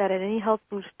can get that at any health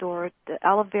food store. The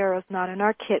aloe vera is not in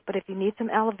our kit, but if you need some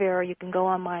aloe vera, you can go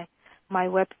on my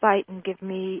website and give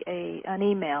me an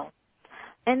email.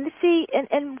 And see,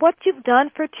 and what you've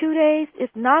done for 2 days is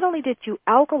not only did you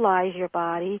alkalize your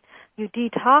body, you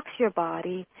detox your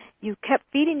body, you kept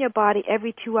feeding your body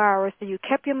every 2 hours, so you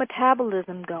kept your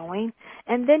metabolism going,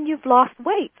 and then you've lost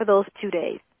weight for those 2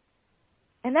 days.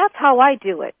 And that's how I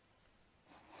do it.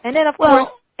 And then, of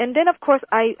course,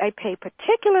 I pay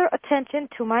particular attention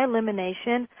to my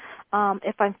elimination.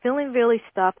 If I'm feeling really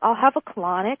stuffed, I'll have a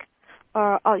colonic.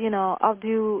 or I'll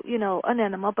do, an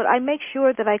enema, but I make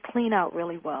sure that I clean out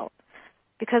really well.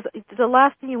 Because the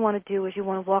last thing you want to do is you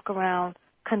want to walk around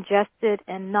congested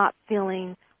and not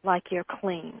feeling like you're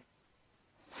clean.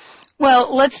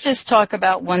 Well, let's just talk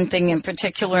about one thing in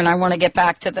particular, and I want to get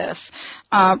back to this.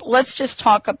 Let's just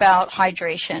talk about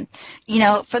hydration.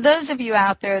 For those of you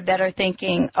out there that are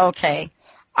thinking, okay,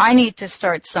 I need to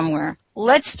start somewhere,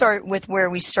 let's start with where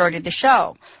we started the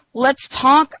show. Let's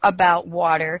talk about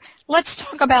water. Let's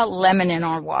talk about lemon in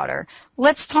our water.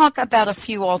 Let's talk about a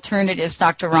few alternatives,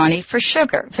 Dr. Roni, for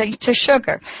sugar, to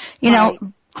sugar. Right.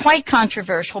 Quite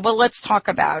controversial, but let's talk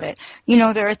about it.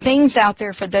 There are things out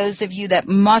there for those of you that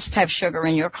must have sugar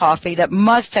in your coffee, that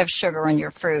must have sugar in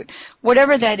your fruit.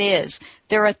 Whatever that is,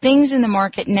 there are things in the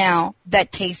market now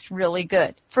that taste really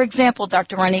good. For example,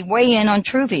 Dr. Roni, weigh in on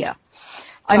Truvia.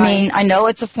 I know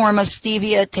it's a form of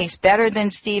stevia. It tastes better than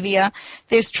stevia.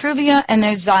 There's Truvia and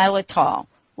there's xylitol.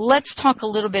 Let's talk a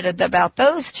little bit about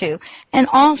those two. And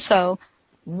also,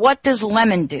 what does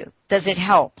lemon do? Does it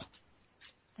help?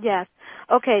 Yes.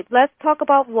 Okay, let's talk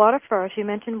about water first. You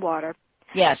mentioned water.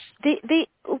 Yes. The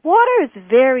water is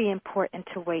very important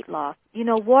to weight loss.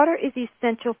 Water is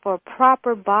essential for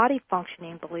proper body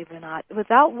functioning, believe it or not.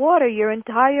 Without water, your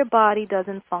entire body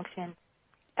doesn't function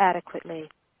adequately.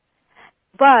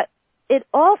 But it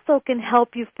also can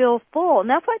help you feel full. And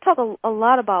that's why I talk a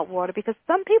lot about water, because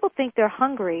some people think they're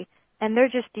hungry and they're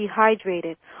just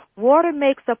dehydrated. Water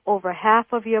makes up over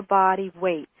half of your body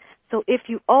weight. So if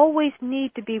you always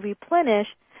need to be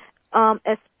replenished,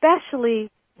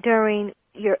 especially during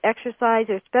your exercise,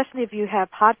 or especially if you have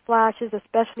hot flashes,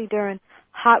 especially during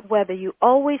hot weather, you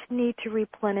always need to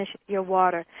replenish your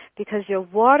water, because your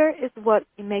water is what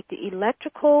you make the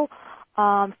electrical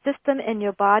system in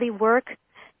your body work.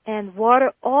 And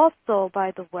water also,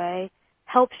 by the way,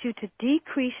 helps you to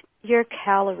decrease your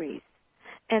calories.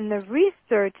 And the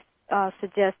research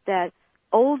suggests that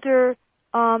older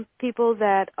people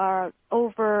that are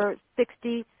over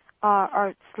 60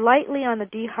 are slightly on the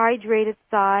dehydrated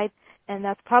side, and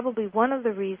that's probably one of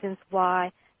the reasons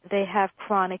why they have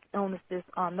chronic illnesses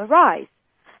on the rise.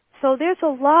 So there's a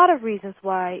lot of reasons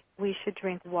why we should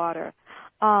drink water.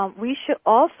 We should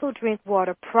also drink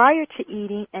water prior to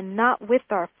eating and not with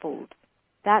our food.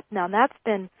 That's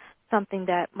been something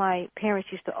that my parents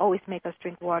used to always make us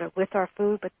drink water with our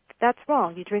food, but that's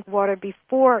wrong. You drink water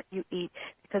before you eat,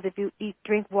 because if you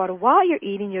drink water while you're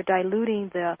eating, you're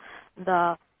diluting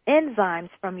the enzymes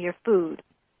from your food.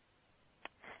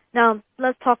 Now,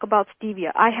 let's talk about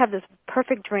stevia. I have this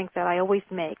perfect drink that I always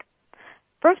make.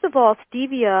 First of all,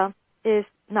 stevia is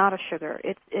not a sugar.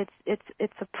 It's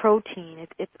a protein.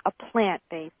 It's a plant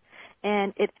base,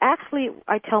 and it actually,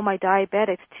 I tell my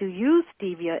diabetics to use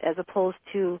stevia as opposed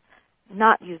to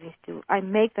not using stevia. I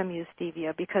make them use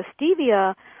stevia because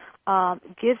stevia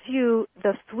gives you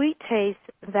the sweet taste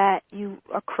that you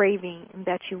are craving and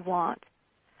that you want.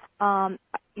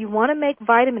 You want to make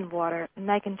vitamin water, and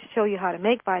I can show you how to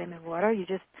make vitamin water. You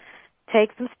just take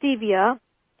some stevia,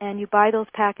 and you buy those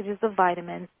packages of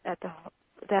vitamins at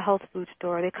the health food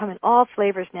store. They come in all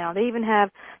flavors now. They even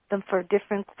have them for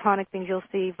different chronic things. You'll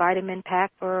see vitamin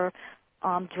pack for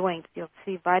joints. You'll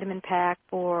see vitamin pack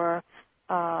for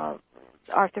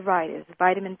arthritis,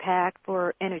 vitamin pack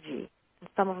for energy. And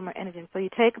some of them are energy. So you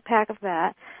take a pack of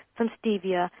that, some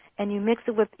stevia, and you mix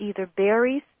it with either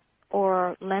berries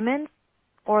or lemons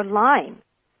or lime.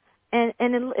 And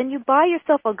you buy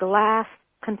yourself a glass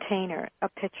container, a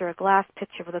glass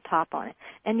pitcher with a top on it.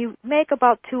 And you make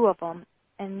about 2 of them,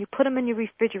 and you put them in your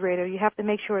refrigerator. You have to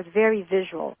make sure it's very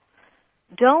visual.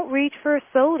 Don't reach for a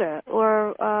soda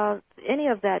or any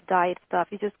of that diet stuff.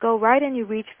 You just go right in, you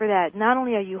reach for that. Not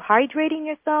only are you hydrating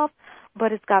yourself,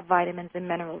 but it's got vitamins and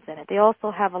minerals in it. They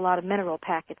also have a lot of mineral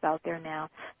packets out there now.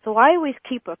 So I always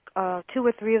keep 2 or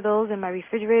 3 of those in my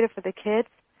refrigerator for the kids.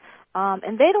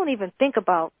 And they don't even think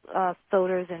about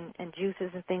sodas and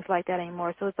juices and things like that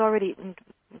anymore. So it's already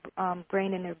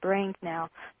ingrained in their brains now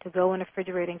to go in the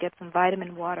refrigerator and get some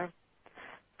vitamin water.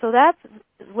 So that's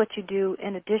what you do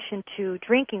in addition to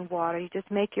drinking water. You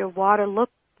just make your water look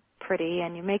pretty,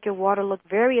 and you make your water look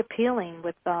very appealing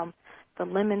with the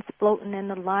lemons floating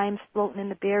and the limes floating and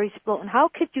the berries floating. How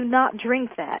could you not drink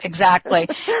that? Exactly.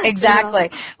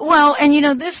 Well,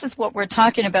 and this is what we're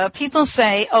talking about. People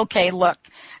say, okay, look,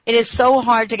 it is so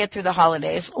hard to get through the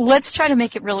holidays. Let's try to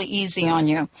make it really easy on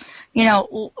you.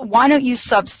 Why don't you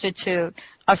substitute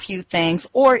a few things?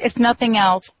 Or if nothing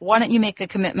else, why don't you make a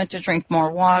commitment to drink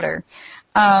more water?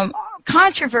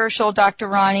 Controversial, Dr.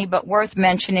 Roni, but worth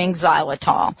mentioning,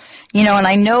 xylitol. And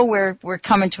I know we're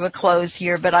coming to a close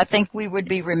here, but I think we would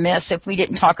be remiss if we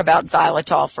didn't talk about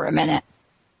xylitol for a minute.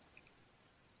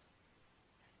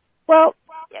 Well,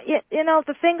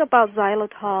 the thing about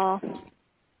xylitol,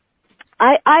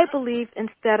 I believe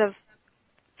instead of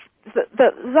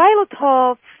the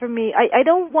xylitol for me, I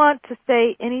don't want to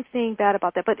say anything bad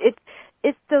about that, but it's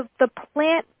the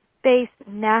plant-based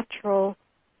natural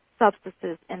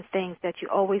substances and things that you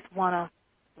always want to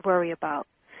worry about.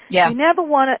 Yeah. You never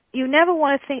want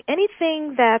to think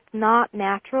anything that's not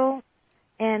natural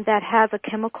and that has a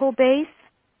chemical base.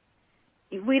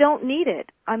 We don't need it.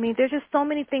 I mean, there's just so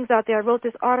many things out there. I wrote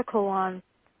this article on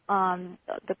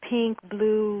the pink,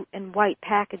 blue, and white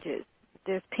packages.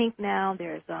 There's pink now,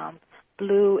 there's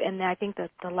blue, and I think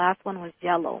the last one was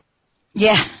yellow.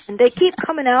 Yeah. And they keep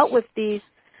coming out with these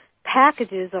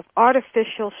packages of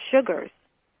artificial sugars.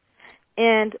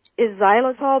 And is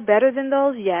xylitol better than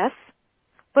those? Yes.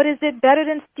 But is it better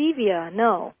than stevia?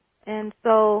 No. And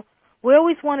so we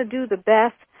always want to do the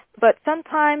best, but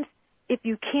sometimes if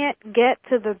you can't get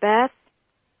to the best,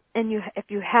 and if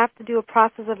you have to do a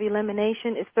process of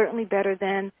elimination, it's certainly better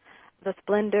than the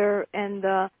Splendor and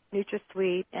the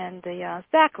NutraSweet and the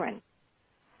saccharin.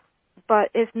 But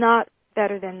it's not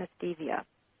better than the stevia.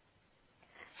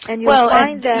 And you'll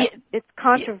find that it's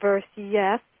controversy,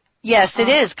 yes. Yes, it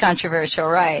is controversial,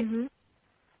 right. Mm-hmm.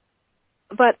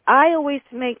 But I always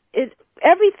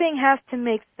everything has to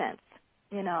make sense,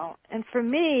 And for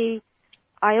me,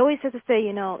 I always have to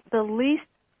say, the least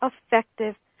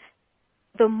effective,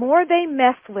 the more they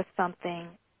mess with something,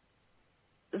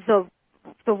 the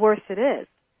worse it is.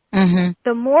 Mm-hmm.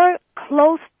 The more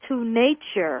close to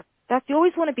nature, you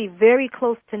always want to be very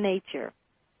close to nature.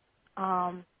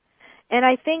 And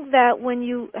I think that when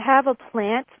you have a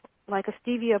plant, like a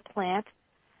stevia plant,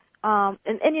 and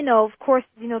of course,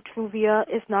 Truvia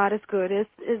is not as good as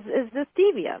the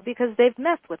stevia because they've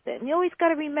messed with it. And you always got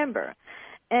to remember.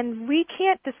 And we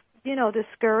can't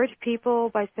discourage people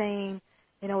by saying,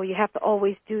 you have to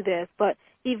always do this. But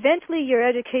eventually your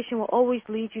education will always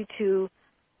lead you to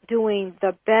doing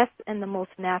the best and the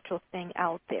most natural thing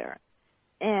out there.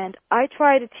 And I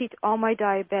try to teach all my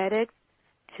diabetics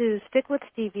to stick with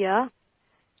stevia,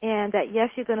 and that, yes,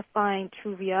 you're going to find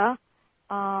Truvia,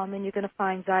 and you're going to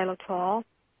find xylitol,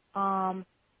 and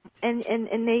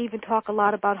they even talk a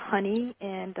lot about honey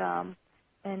and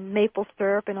maple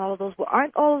syrup and all of those. Well,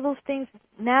 aren't all of those things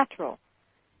natural?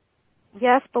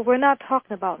 Yes, but we're not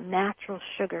talking about natural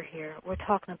sugar here. We're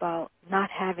talking about not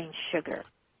having sugar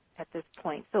at this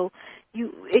point. So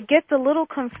it gets a little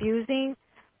confusing,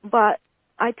 but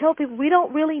I tell people we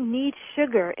don't really need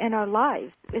sugar in our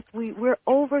lives. We're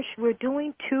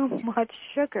doing too much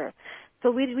sugar.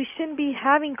 So we shouldn't be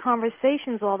having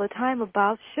conversations all the time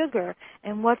about sugar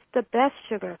and what's the best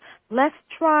sugar. Let's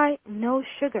try no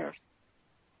sugar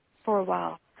for a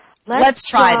while. Let's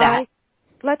try that.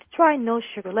 Let's try no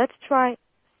sugar. Let's try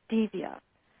stevia,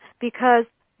 because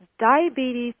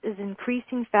diabetes is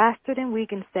increasing faster than we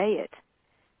can say it.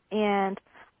 And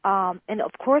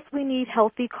of course we need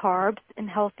healthy carbs and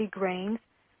healthy grains.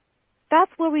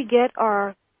 That's where we get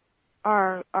our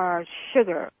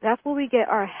sugar. That's where we get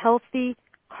our healthy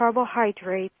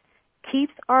carbohydrates,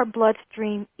 keeps our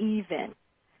bloodstream even.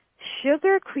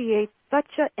 Sugar creates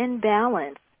such an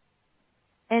imbalance,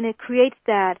 and it creates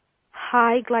that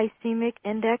high glycemic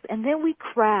index, and then we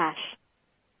crash.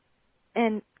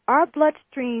 And our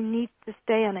bloodstream needs to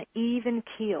stay on an even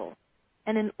keel.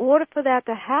 And in order for that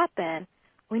to happen,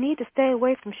 we need to stay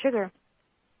away from sugar.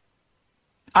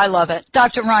 I love it.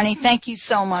 Dr. Roni, thank you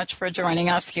so much for joining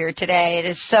us here today. It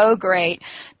is so great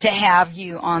to have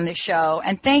you on the show.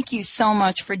 And thank you so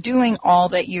much for doing all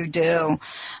that you do.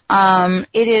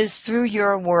 It is through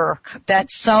your work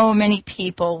that so many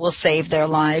people will save their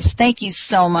lives. Thank you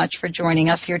so much for joining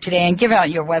us here today. And give out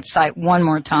your website one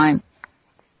more time.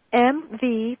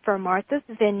 MV for Martha's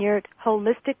Vineyard,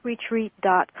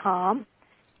 holisticretreat.com,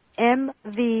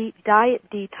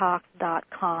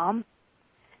 mvdietdetox.com,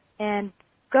 and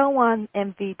go on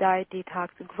MV Diet Detox,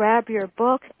 grab your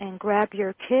book and grab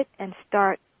your kit and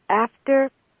start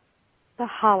after the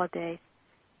holidays.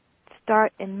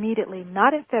 Start immediately,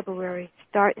 not in February,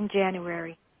 start in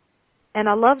January. And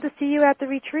I'd love to see you at the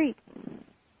retreat.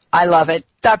 I love it.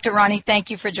 Dr. Roni, thank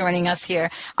you for joining us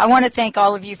here. I want to thank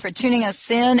all of you for tuning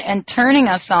us in and turning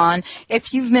us on.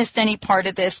 If you've missed any part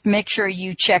of this, make sure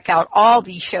you check out all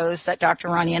these shows that Dr.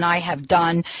 Roni and I have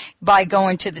done by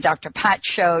going to the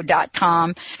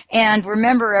drpatshow.com. And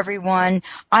remember, everyone,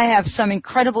 I have some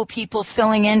incredible people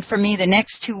filling in for me the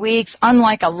next 2 weeks.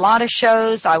 Unlike a lot of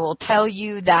shows, I will tell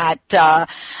you that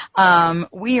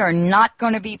we are not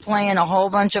going to be playing a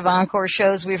whole bunch of encore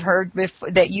shows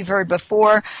that you've heard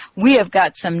before. We have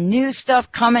got some new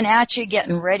stuff coming at you,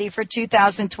 getting ready for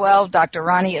 2012. Dr.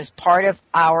 Roni is part of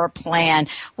our plan.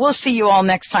 We'll see you all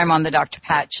next time on the Dr.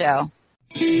 Pat Show.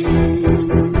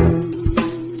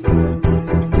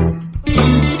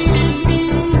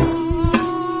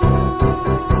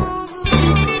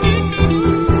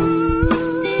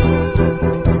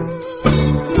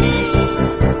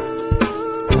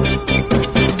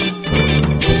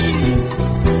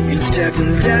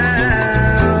 Stepping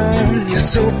down, your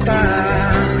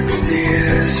soapbox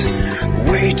is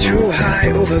way too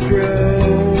high,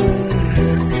 overgrown,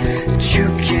 that you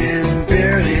can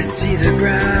barely see the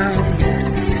ground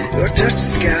or touch the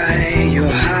sky.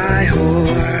 Your high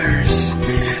horse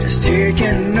is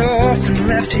taken north and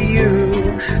left to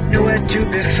you, nowhere to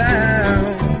be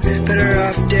found, better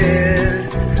off dead,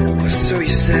 or so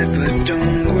you said, but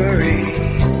don't worry,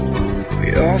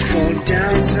 we all fall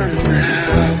down somehow.